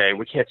team, okay?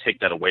 We can't take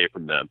that away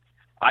from them.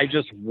 I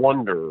just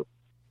wonder,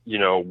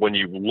 when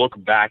you look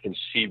back and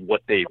see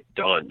what they've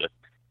done,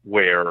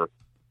 where,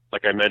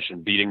 like I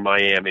mentioned, beating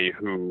Miami,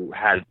 who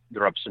had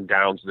their ups and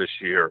downs this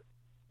year,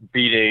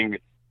 beating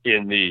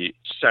in the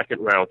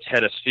second round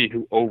Tennessee,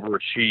 who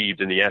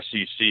overachieved in the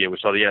SEC, and we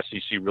saw the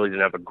SEC really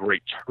didn't have a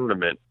great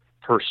tournament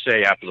per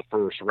se after the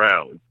first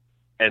round.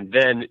 And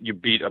then you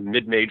beat a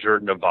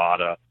mid-major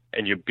Nevada,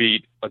 and you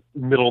beat a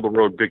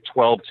middle-of-the-road Big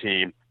 12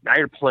 team. Now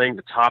you're playing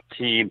the top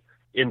team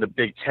in the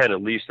Big Ten,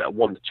 at least, that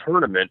won the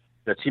tournament,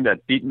 the team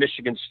that beat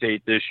Michigan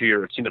State this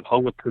year, a team that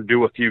hung with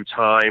Purdue a few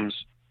times.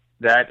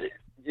 That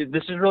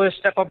this is really a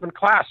step up in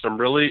class. I'm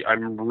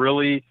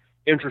really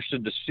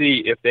interested to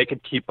see if they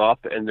could keep up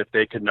and if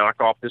they could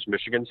knock off this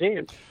Michigan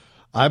team.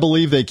 I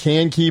believe they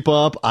can keep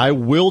up. I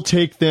will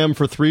take them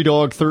for Three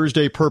Dog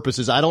Thursday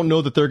purposes. I don't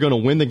know that they're going to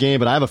win the game,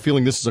 but I have a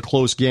feeling this is a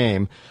close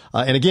game.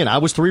 And again, I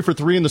was 3 for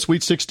 3 in the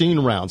Sweet 16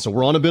 round, so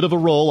we're on a bit of a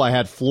roll. I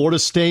had Florida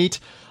State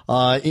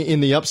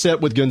in the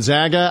upset with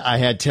Gonzaga. I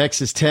had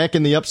Texas Tech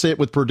in the upset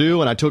with Purdue,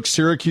 and I took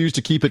Syracuse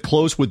to keep it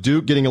close with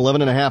Duke, getting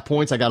 11.5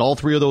 points. I got all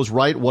 3 of those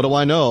right. What do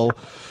I know?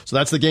 So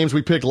that's the games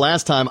we picked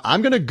last time.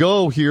 I'm going to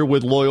go here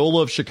with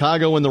Loyola of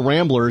Chicago and the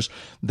Ramblers.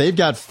 They've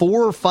got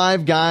 4 or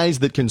 5 guys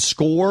that can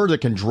score, that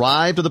can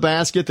drive to the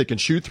basket, that can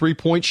shoot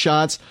 3-point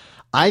shots.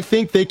 I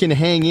think they can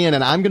hang in,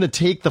 and I'm going to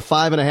take the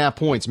 5.5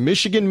 points.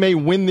 Michigan may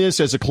win this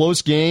as a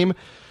close game,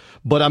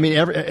 but I mean,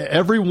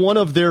 every one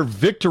of their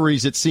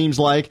victories, it seems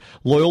like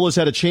Loyola's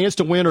had a chance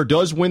to win or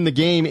does win the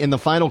game in the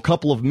final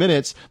couple of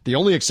minutes. The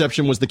only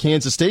exception was the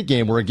Kansas State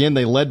game, where again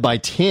they led by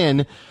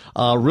 10,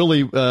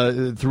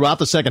 throughout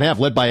the second half,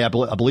 led by I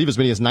believe as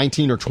many as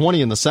 19 or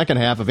 20 in the second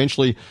half.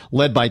 Eventually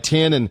led by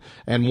 10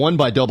 and won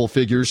by double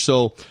figures.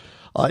 So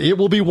it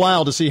will be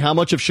wild to see how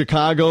much of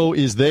Chicago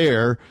is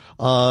there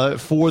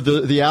for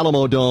the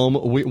Alamo Dome.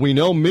 We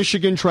know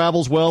Michigan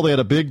travels well. They had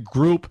a big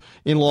group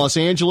in Los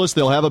Angeles.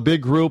 They'll have a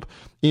big group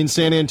in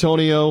San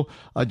Antonio.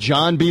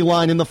 John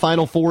Beilein in the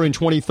Final Four in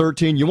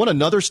 2013. You want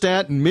another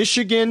stat?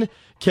 Michigan,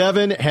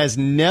 Kevin, has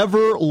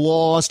never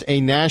lost a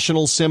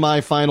national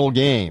semifinal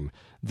game.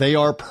 They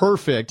are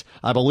perfect.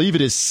 I believe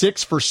it is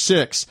 6 for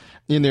 6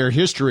 in their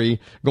history,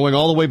 going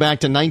all the way back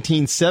to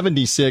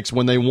 1976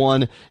 when they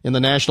won in the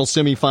national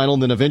semifinal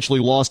and then eventually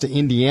lost to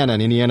Indiana,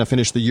 and Indiana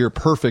finished the year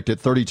perfect at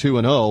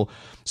 32-0.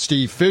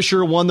 Steve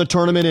Fisher won the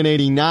tournament in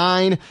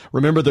 89.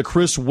 Remember the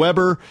Chris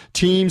Webber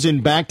teams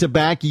in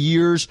back-to-back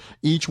years,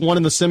 each one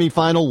in the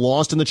semifinal,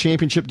 lost in the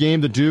championship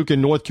game to Duke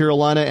and North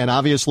Carolina, and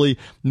obviously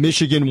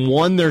Michigan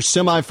won their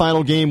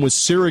semifinal game with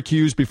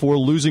Syracuse before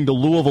losing to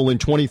Louisville in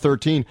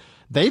 2013.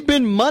 They've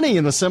been money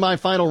in the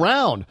semifinal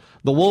round,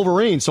 the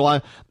Wolverines. So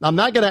I'm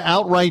not going to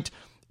outright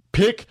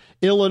pick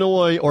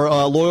Illinois or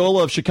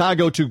Loyola of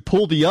Chicago to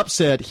pull the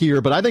upset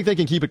here, but I think they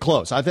can keep it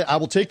close. I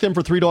will take them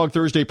for 3-Dog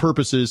Thursday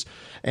purposes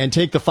and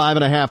take the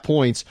 5.5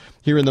 points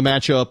here in the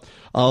matchup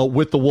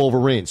with the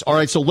Wolverines. All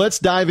right, so let's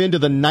dive into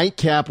the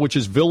nightcap, which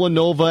is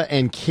Villanova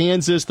and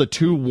Kansas, the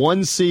 2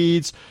 1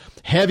 seeds.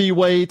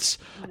 Heavyweights.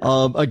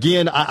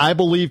 Again, I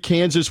believe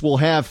Kansas will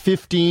have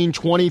 15,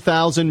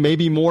 20,000,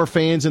 maybe more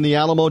fans in the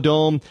Alamo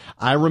Dome.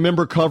 I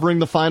remember covering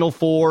the Final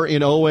Four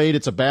in 2008.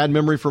 It's a bad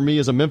memory for me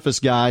as a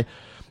Memphis guy.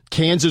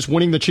 Kansas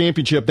winning the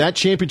championship. That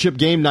championship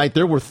game night,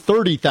 there were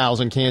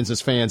 30,000 Kansas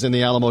fans in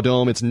the Alamo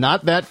Dome. It's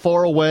not that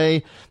far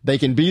away. They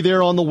can be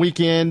there on the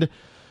weekend.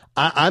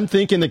 I'm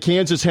thinking that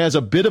Kansas has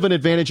a bit of an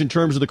advantage in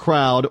terms of the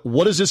crowd.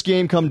 What does this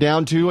game come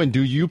down to, and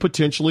do you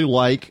potentially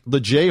like the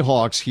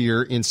Jayhawks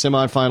here in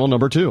semifinal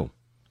number 2?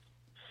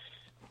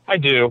 I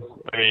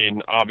do. I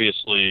mean,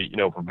 obviously,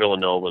 for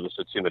Villanova, this is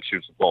a team that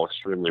shoots the ball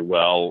extremely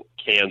well.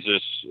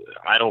 Kansas,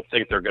 I don't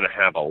think they're going to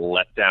have a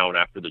letdown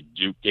after the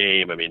Duke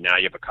game. I mean, now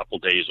you have a couple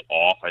days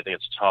off. I think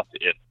it's tough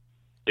if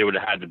they would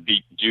have had to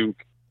beat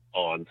Duke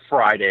on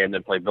Friday and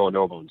then play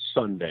Villanova on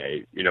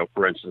Sunday.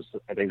 For instance,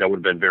 I think that would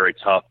have been very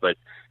tough, but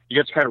you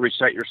get to kind of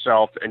reset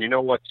yourself. And you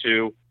know what,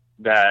 too,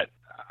 that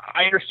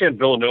I understand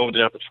Villanova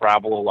didn't have to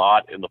travel a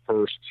lot in the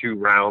first 2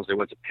 rounds. They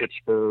went to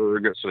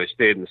Pittsburgh, so they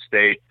stayed in the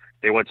state.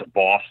 They went to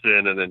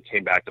Boston and then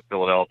came back to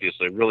Philadelphia,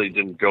 so they really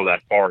didn't go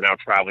that far. Now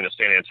traveling to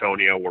San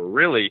Antonio, where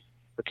really,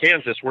 for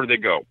Kansas, where did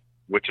they go?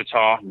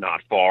 Wichita, not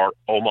far.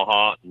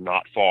 Omaha,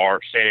 not far.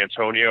 San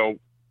Antonio,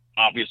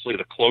 obviously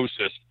the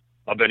closest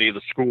of any of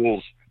the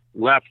schools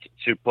left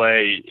to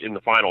play in the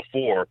Final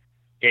Four.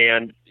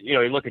 And, you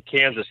look at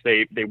Kansas,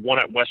 they won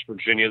at West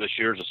Virginia this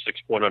year as a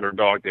 6-point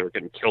underdog. They were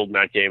getting killed in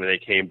that game, and they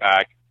came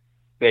back.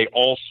 They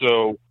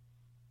also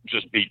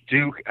just beat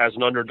Duke as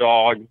an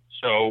underdog.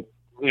 So,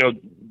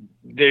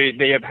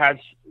 they have had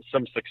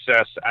some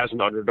success as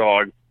an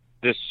underdog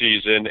this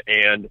season.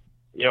 And,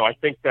 I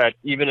think that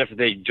even if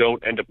they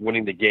don't end up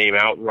winning the game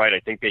outright, I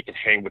think they can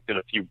hang within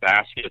a few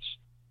baskets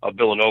of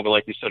Villanova.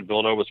 Like you said,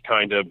 Villanova's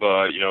kind of,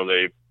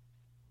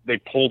 they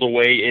pulled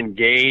away in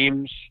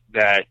games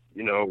that,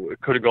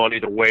 it could have gone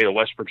either way. The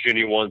West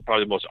Virginia one,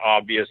 probably the most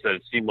obvious, that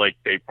it seemed like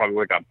they probably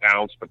would have got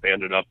bounced, but they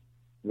ended up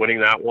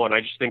winning that one.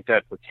 I just think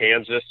that for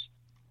Kansas,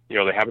 they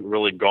haven't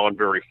really gone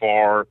very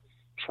far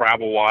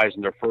travel-wise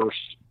in their first,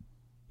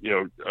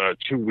 2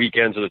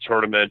 weekends of the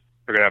tournament.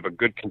 They're going to have a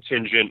good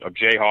contingent of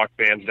Jayhawk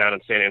fans down in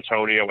San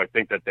Antonio. I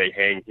think that they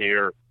hang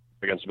here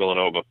against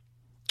Villanova.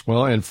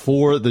 Well, and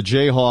for the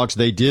Jayhawks,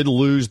 they did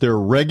lose their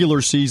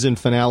regular season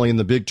finale in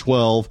the Big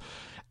 12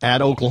 at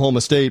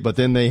Oklahoma State, but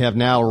then they have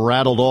now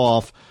rattled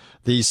off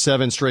these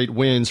 7 straight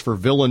wins. For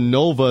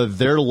Villanova,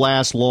 their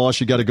last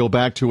loss, you got to go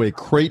back to a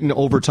Creighton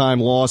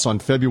overtime loss on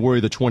February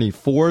the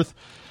 24th.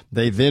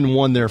 They then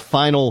won their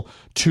final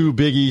 2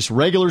 Big East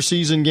regular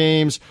season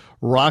games,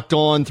 rocked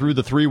on through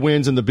the 3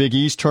 wins in the Big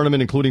East tournament,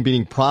 including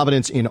beating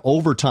Providence in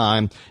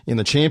overtime in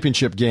the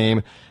championship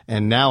game,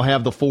 and now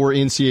have the 4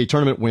 NCAA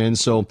tournament wins.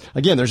 So,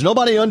 again, there's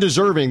nobody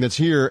undeserving that's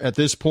here at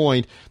this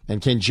point.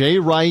 And can Jay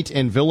Wright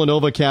and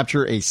Villanova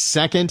capture a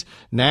second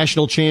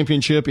national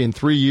championship in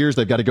 3 years?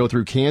 They've got to go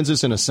through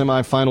Kansas in a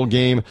semifinal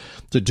game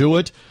to do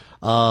it.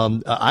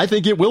 I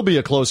think it will be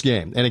a close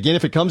game. And again,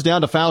 if it comes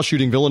down to foul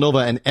shooting, Villanova,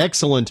 an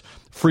excellent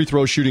free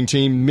throw shooting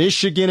team.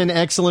 Michigan, an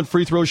excellent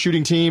free throw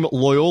shooting team.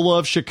 Loyola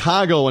of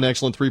Chicago, an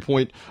excellent free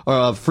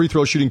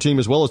throw shooting team,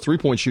 as well as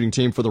 3-point shooting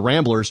team for the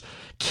Ramblers.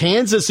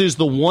 Kansas is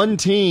the one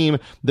team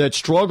that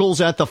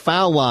struggles at the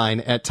foul line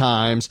at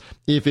times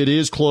if it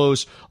is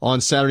close on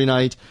Saturday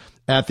night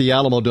at the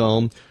Alamo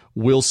Dome.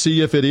 We'll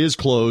see if it is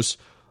close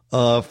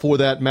for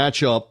that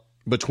matchup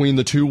between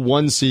the 2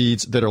 1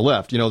 seeds that are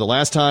left. The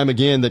last time,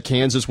 again, that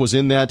Kansas was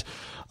in that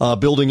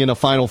building in a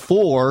Final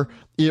Four,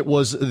 it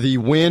was the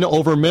win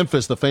over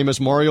Memphis, the famous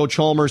Mario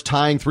Chalmers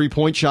tying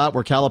 3-point shot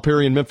where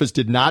Calipari and Memphis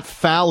did not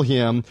foul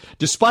him.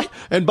 Despite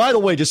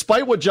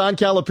what John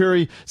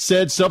Calipari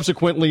said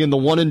subsequently in the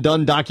One and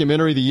Done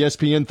documentary, the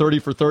ESPN 30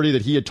 for 30,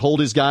 that he had told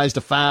his guys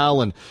to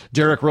foul, and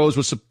Derrick Rose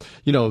was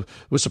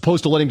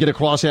supposed to let him get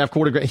across half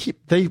court.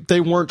 They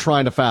weren't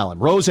trying to foul him.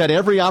 Rose had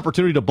every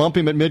opportunity to bump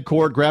him at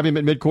midcourt, grab him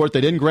at midcourt.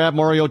 They didn't grab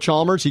Mario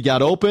Chalmers. He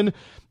got open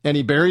and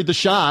he buried the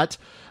shot.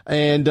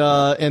 And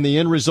the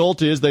end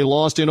result is they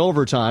lost in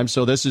overtime.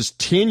 So this is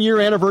 10-year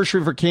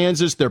anniversary for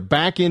Kansas. They're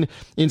back in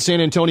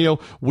San Antonio.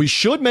 We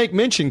should make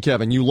mention,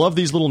 Kevin, you love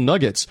these little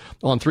nuggets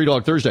on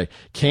 3-Dog Thursday.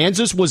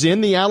 Kansas was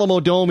in the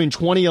Alamo Dome in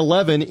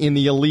 2011 in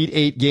the Elite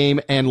 8 game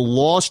and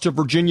lost to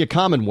Virginia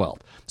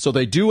Commonwealth. So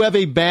they do have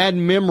a bad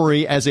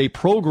memory as a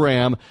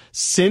program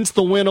since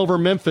the win over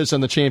Memphis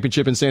and the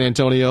championship in San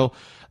Antonio.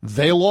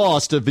 They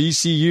lost to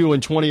VCU in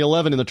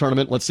 2011 in the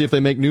tournament. Let's see if they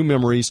make new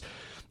memories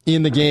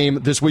in the game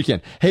this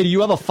weekend. Hey, do you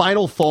have a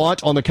final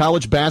thought on the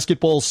college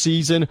basketball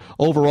season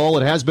overall?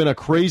 It has been a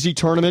crazy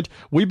tournament.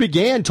 We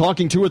began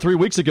talking 2 or 3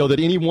 weeks ago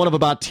that any one of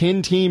about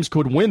 10 teams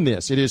could win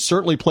this. It has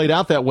certainly played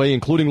out that way,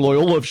 including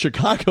Loyola of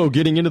Chicago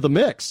getting into the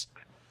mix.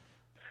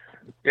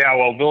 Yeah,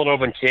 well,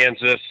 Villanova and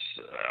Kansas,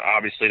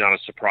 obviously not a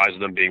surprise of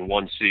them being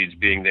one seeds,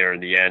 being there in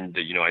the end.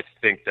 I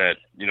think that,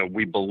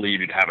 we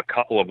believe you'd have a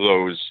couple of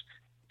those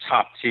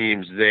top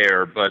teams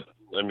there, but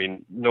I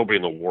mean, nobody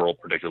in the world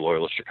predicted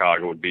Loyola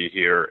Chicago would be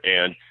here.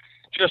 And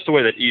just the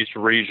way that East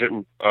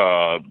region,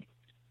 the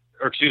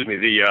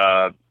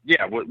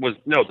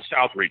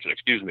South region,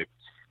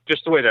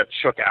 just the way that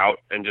shook out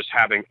and just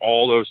having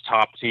all those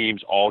top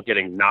teams all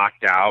getting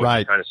knocked out,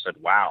 right. Kind of said,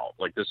 wow,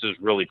 like this is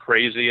really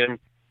crazy. And,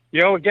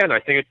 again, I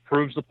think it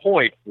proves the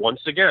point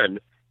once again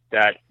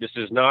that this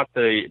is not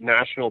the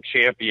national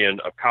champion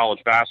of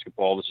college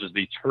basketball. This is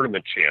the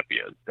tournament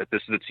champion, that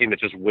this is the team that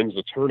just wins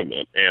the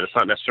tournament. And it's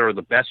not necessarily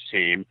the best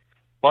team,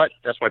 but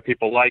that's why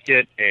people like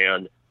it.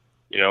 And,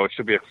 it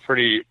should be a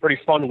pretty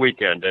fun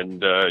weekend.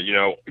 And,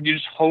 you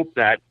just hope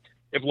that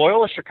if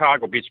Loyola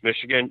Chicago beats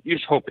Michigan, you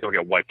just hope they don't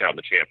get wiped out in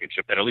the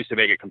championship, that at least they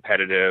make it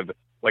competitive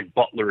like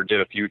Butler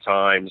did a few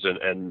times,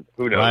 and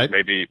who knows, right.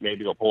 maybe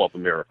they'll pull up a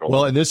miracle.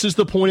 Well, and this is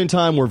the point in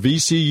time where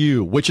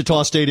VCU,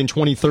 Wichita State in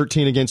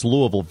 2013 against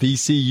Louisville,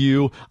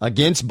 VCU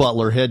against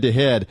Butler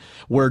head-to-head,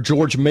 where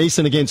George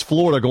Mason against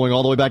Florida going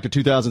all the way back to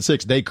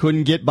 2006, they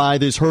couldn't get by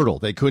this hurdle.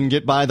 They couldn't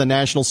get by the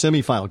national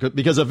semifinal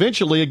because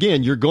eventually,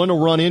 again, you're going to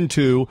run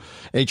into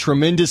a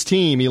tremendous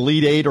team,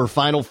 Elite Eight or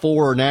Final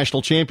Four or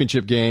national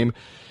championship game.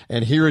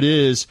 And here it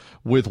is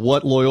with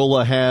what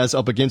Loyola has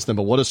up against them.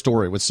 But what a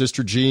story with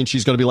Sister Jean.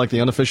 She's going to be like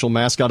the unofficial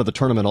mascot of the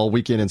tournament all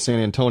weekend in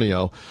San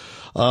Antonio.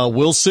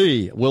 We'll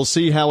see. We'll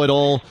see how it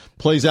all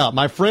plays out.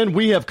 My friend,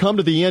 we have come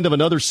to the end of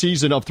another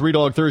season of Three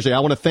Dog Thursday. I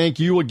want to thank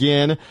you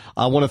again.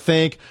 I want to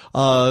thank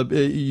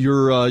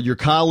your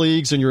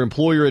colleagues and your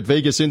employer at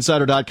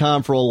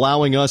VegasInsider.com for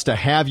allowing us to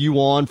have you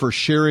on, for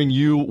sharing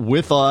you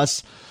with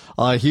us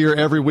here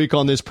every week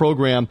on this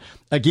program.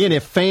 Again,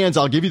 if fans,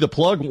 I'll give you the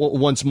plug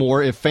once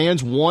more. If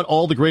fans want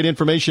all the great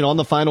information on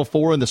the Final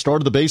Four and the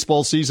start of the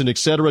baseball season,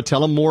 etc., tell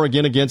them more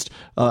again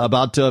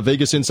about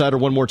Vegas Insider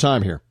one more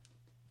time here.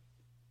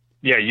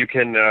 Yeah, you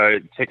can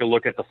take a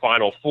look at the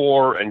Final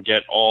Four and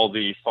get all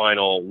the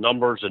final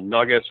numbers and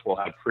nuggets. We'll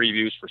have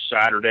previews for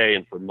Saturday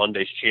and for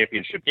Monday's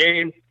championship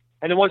game.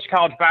 And then once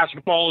college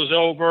basketball is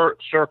over,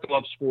 circle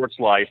of sports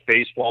life.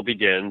 Baseball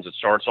begins. It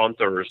starts on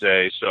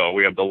Thursday. So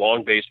we have the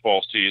long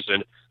baseball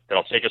season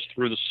that'll take us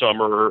through the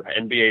summer.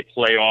 NBA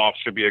playoffs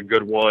should be a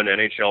good one,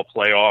 NHL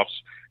playoffs.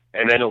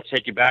 And then it'll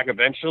take you back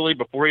eventually.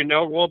 Before you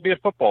know it, will be a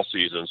football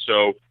season.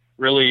 So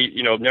really,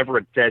 never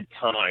a dead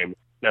time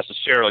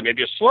necessarily.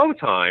 Maybe a slow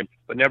time,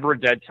 but never a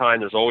dead time.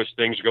 There's always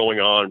things going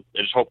on.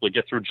 And just hopefully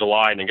get through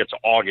July and then get to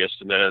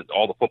August. And then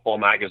all the football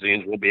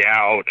magazines will be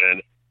out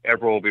and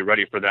everyone will be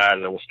ready for that,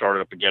 and then we'll start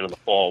it up again in the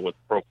fall with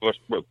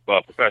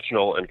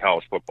professional and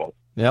college football.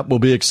 Yep, we'll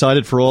be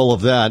excited for all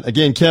of that.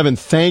 Again, Kevin,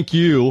 thank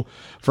you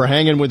for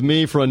hanging with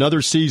me for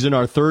another season.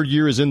 Our third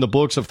year is in the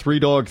books of Three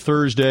Dog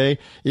Thursday.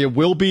 It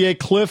will be a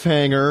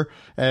cliffhanger,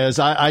 as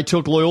I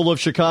took Loyola of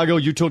Chicago,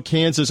 you took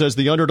Kansas as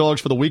the underdogs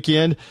for the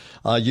weekend.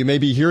 You may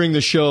be hearing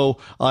the show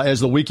as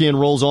the weekend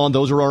rolls on.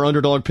 Those are our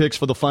underdog picks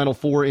for the Final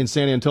Four in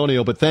San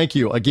Antonio. But thank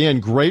you. Again,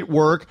 great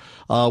work.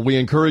 We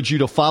encourage you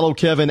to follow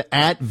Kevin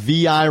at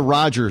VI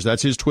Rogers.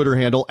 That's his Twitter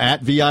handle,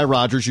 at VI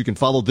Rogers. You can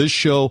follow this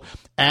show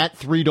at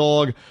Three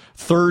Dog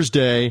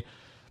Thursday.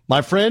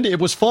 My friend, it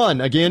was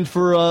fun again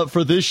for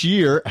this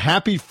year.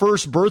 Happy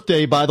first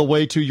birthday, by the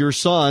way, to your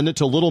son,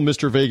 to little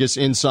Mr. Vegas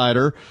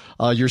Insider.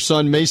 Your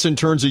son Mason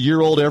turns a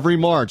year old every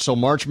March, so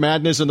March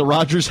Madness in the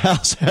Rogers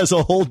house has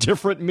a whole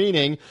different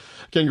meaning.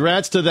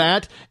 Congrats to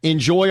that.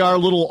 Enjoy our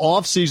little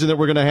off season that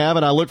we're going to have,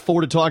 and I look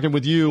forward to talking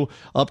with you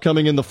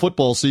upcoming in the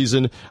football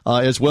season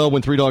as well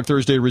when Three Dog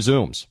Thursday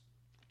resumes.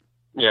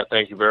 Yeah,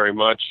 thank you very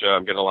much.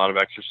 I'm getting a lot of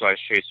exercise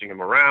chasing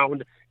him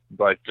around.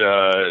 But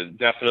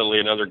definitely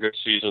another good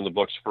season in the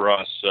books for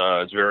us.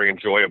 It's very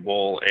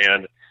enjoyable.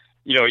 And,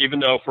 even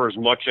though for as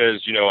much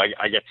as,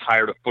 I get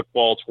tired of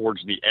football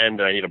towards the end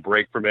and I need a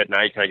break from it,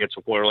 now you kind of get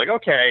to a point where like,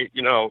 okay,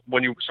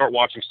 when you start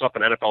watching stuff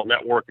on NFL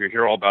Network, you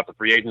hear all about the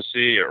free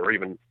agency or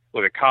even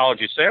look at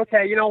college, you say,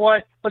 okay, you know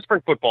what? Let's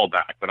bring football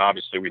back. But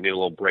obviously we need a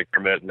little break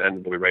from it, and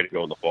then we'll be ready to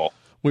go in the fall.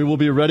 We will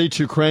be ready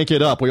to crank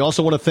it up. We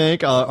also want to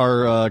thank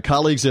our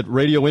colleagues at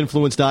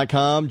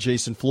RadioInfluence.com,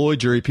 Jason Floyd,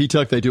 Jerry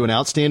Petuck. They do an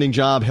outstanding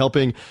job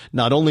helping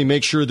not only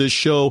make sure this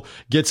show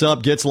gets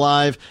up, gets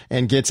live,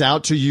 and gets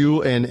out to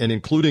you, and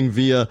including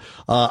via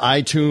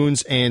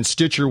iTunes and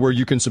Stitcher where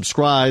you can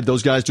subscribe.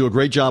 Those guys do a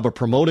great job of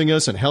promoting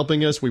us and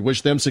helping us. We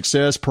wish them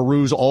success.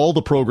 Peruse all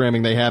the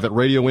programming they have at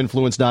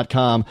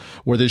RadioInfluence.com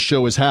where this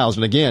show is housed.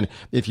 And again,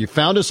 if you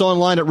found us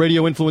online at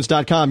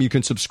RadioInfluence.com, you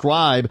can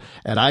subscribe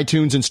at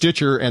iTunes and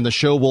Stitcher, and the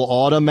show will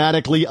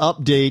automatically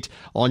update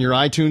on your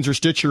iTunes or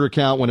Stitcher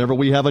account whenever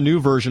we have a new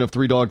version of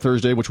Three Dog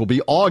Thursday, which will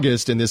be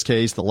August in this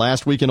case, the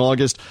last week in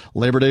August.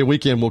 Labor Day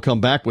weekend, we'll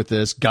come back with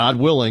this, God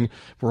willing.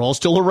 If we're all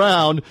still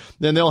around,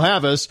 then they'll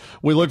have us.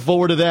 We look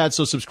forward to that,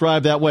 so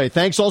subscribe that way.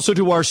 Thanks also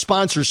to our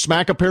sponsor,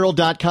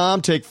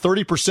 SmackApparel.com. Take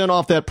 30%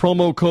 off that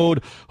promo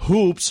code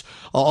HOOPS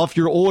off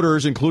your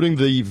orders, including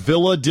the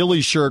Villa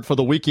Dilly shirt for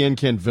the weekend.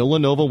 Can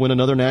Villanova win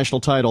another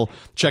national title?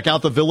 Check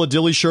out the Villa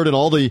Dilly shirt and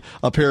all the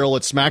apparel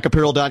at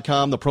SmackApparel.com.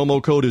 voodoochef.com. The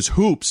promo code is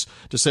HOOPS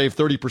to save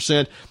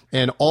 30%.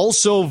 And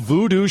also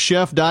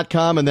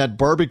voodoochef.com and that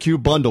barbecue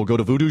bundle. Go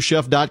to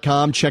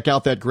voodoochef.com. Check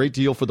out that great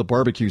deal for the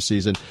barbecue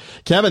season.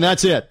 Kevin,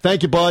 that's it.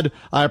 Thank you, bud.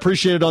 I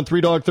appreciate it on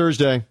Three Dog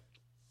Thursday.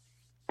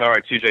 All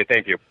right, TJ,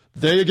 thank you.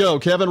 There you go.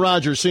 Kevin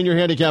Rogers, senior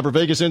handicapper,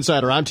 Vegas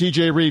Insider. I'm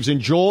TJ Reeves.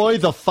 Enjoy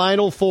the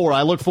Final Four.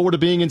 I look forward to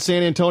being in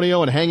San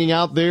Antonio and hanging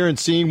out there and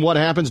seeing what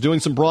happens, doing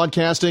some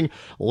broadcasting.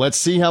 Let's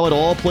see how it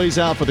all plays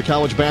out for the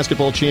College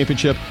Basketball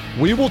Championship.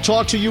 We will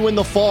talk to you in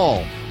the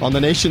fall on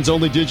the nation's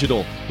only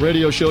digital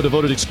radio show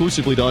devoted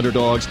exclusively to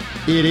underdogs.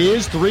 It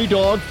is Three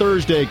Dog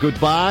Thursday.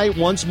 Goodbye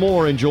once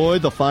more. Enjoy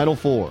the Final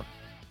Four.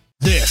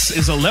 This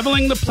is a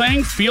Leveling the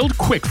Playing Field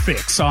quick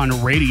fix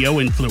on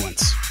Radio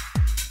Influence.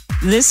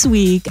 This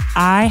week,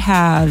 I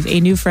have a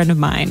new friend of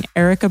mine,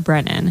 Erica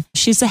Brennan.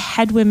 She's a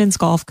head women's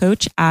golf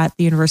coach at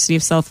the University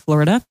of South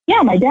Florida.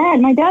 Yeah, my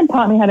dad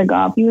taught me how to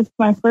golf. He was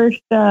my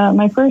first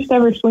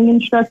ever swing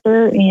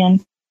instructor,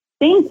 and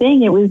same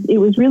thing. It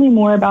was really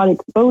more about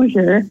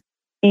exposure,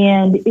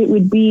 and it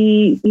would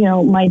be,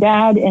 my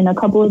dad and a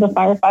couple of the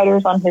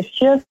firefighters on his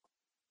shift,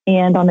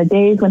 and on the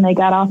days when they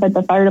got off at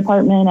the fire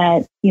department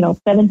at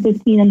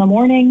 7:15 in the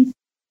morning.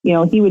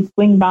 He would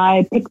swing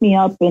by, pick me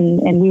up,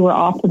 and we were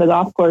off to the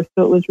golf course.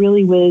 So it was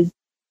really with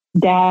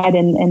Dad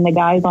and the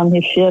guys on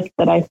his shift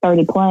that I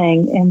started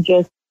playing, and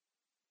just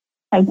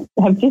have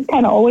just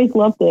kind of always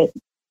loved it.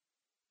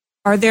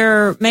 Are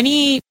there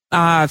many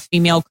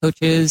female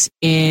coaches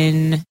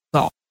in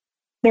golf?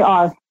 There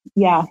are,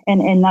 yeah,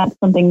 and that's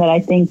something that I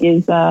think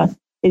is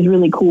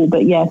really cool.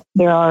 But yes,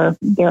 there are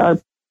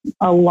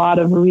a lot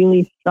of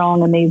really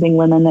strong, amazing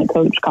women that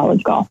coach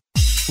college golf.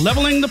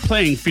 Leveling the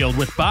Playing Field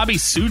with Bobby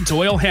Sue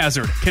Doyle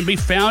Hazard can be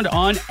found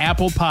on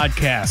Apple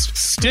Podcasts,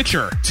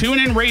 Stitcher,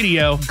 TuneIn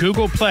Radio,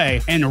 Google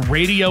Play, and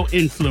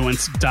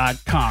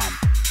RadioInfluence.com.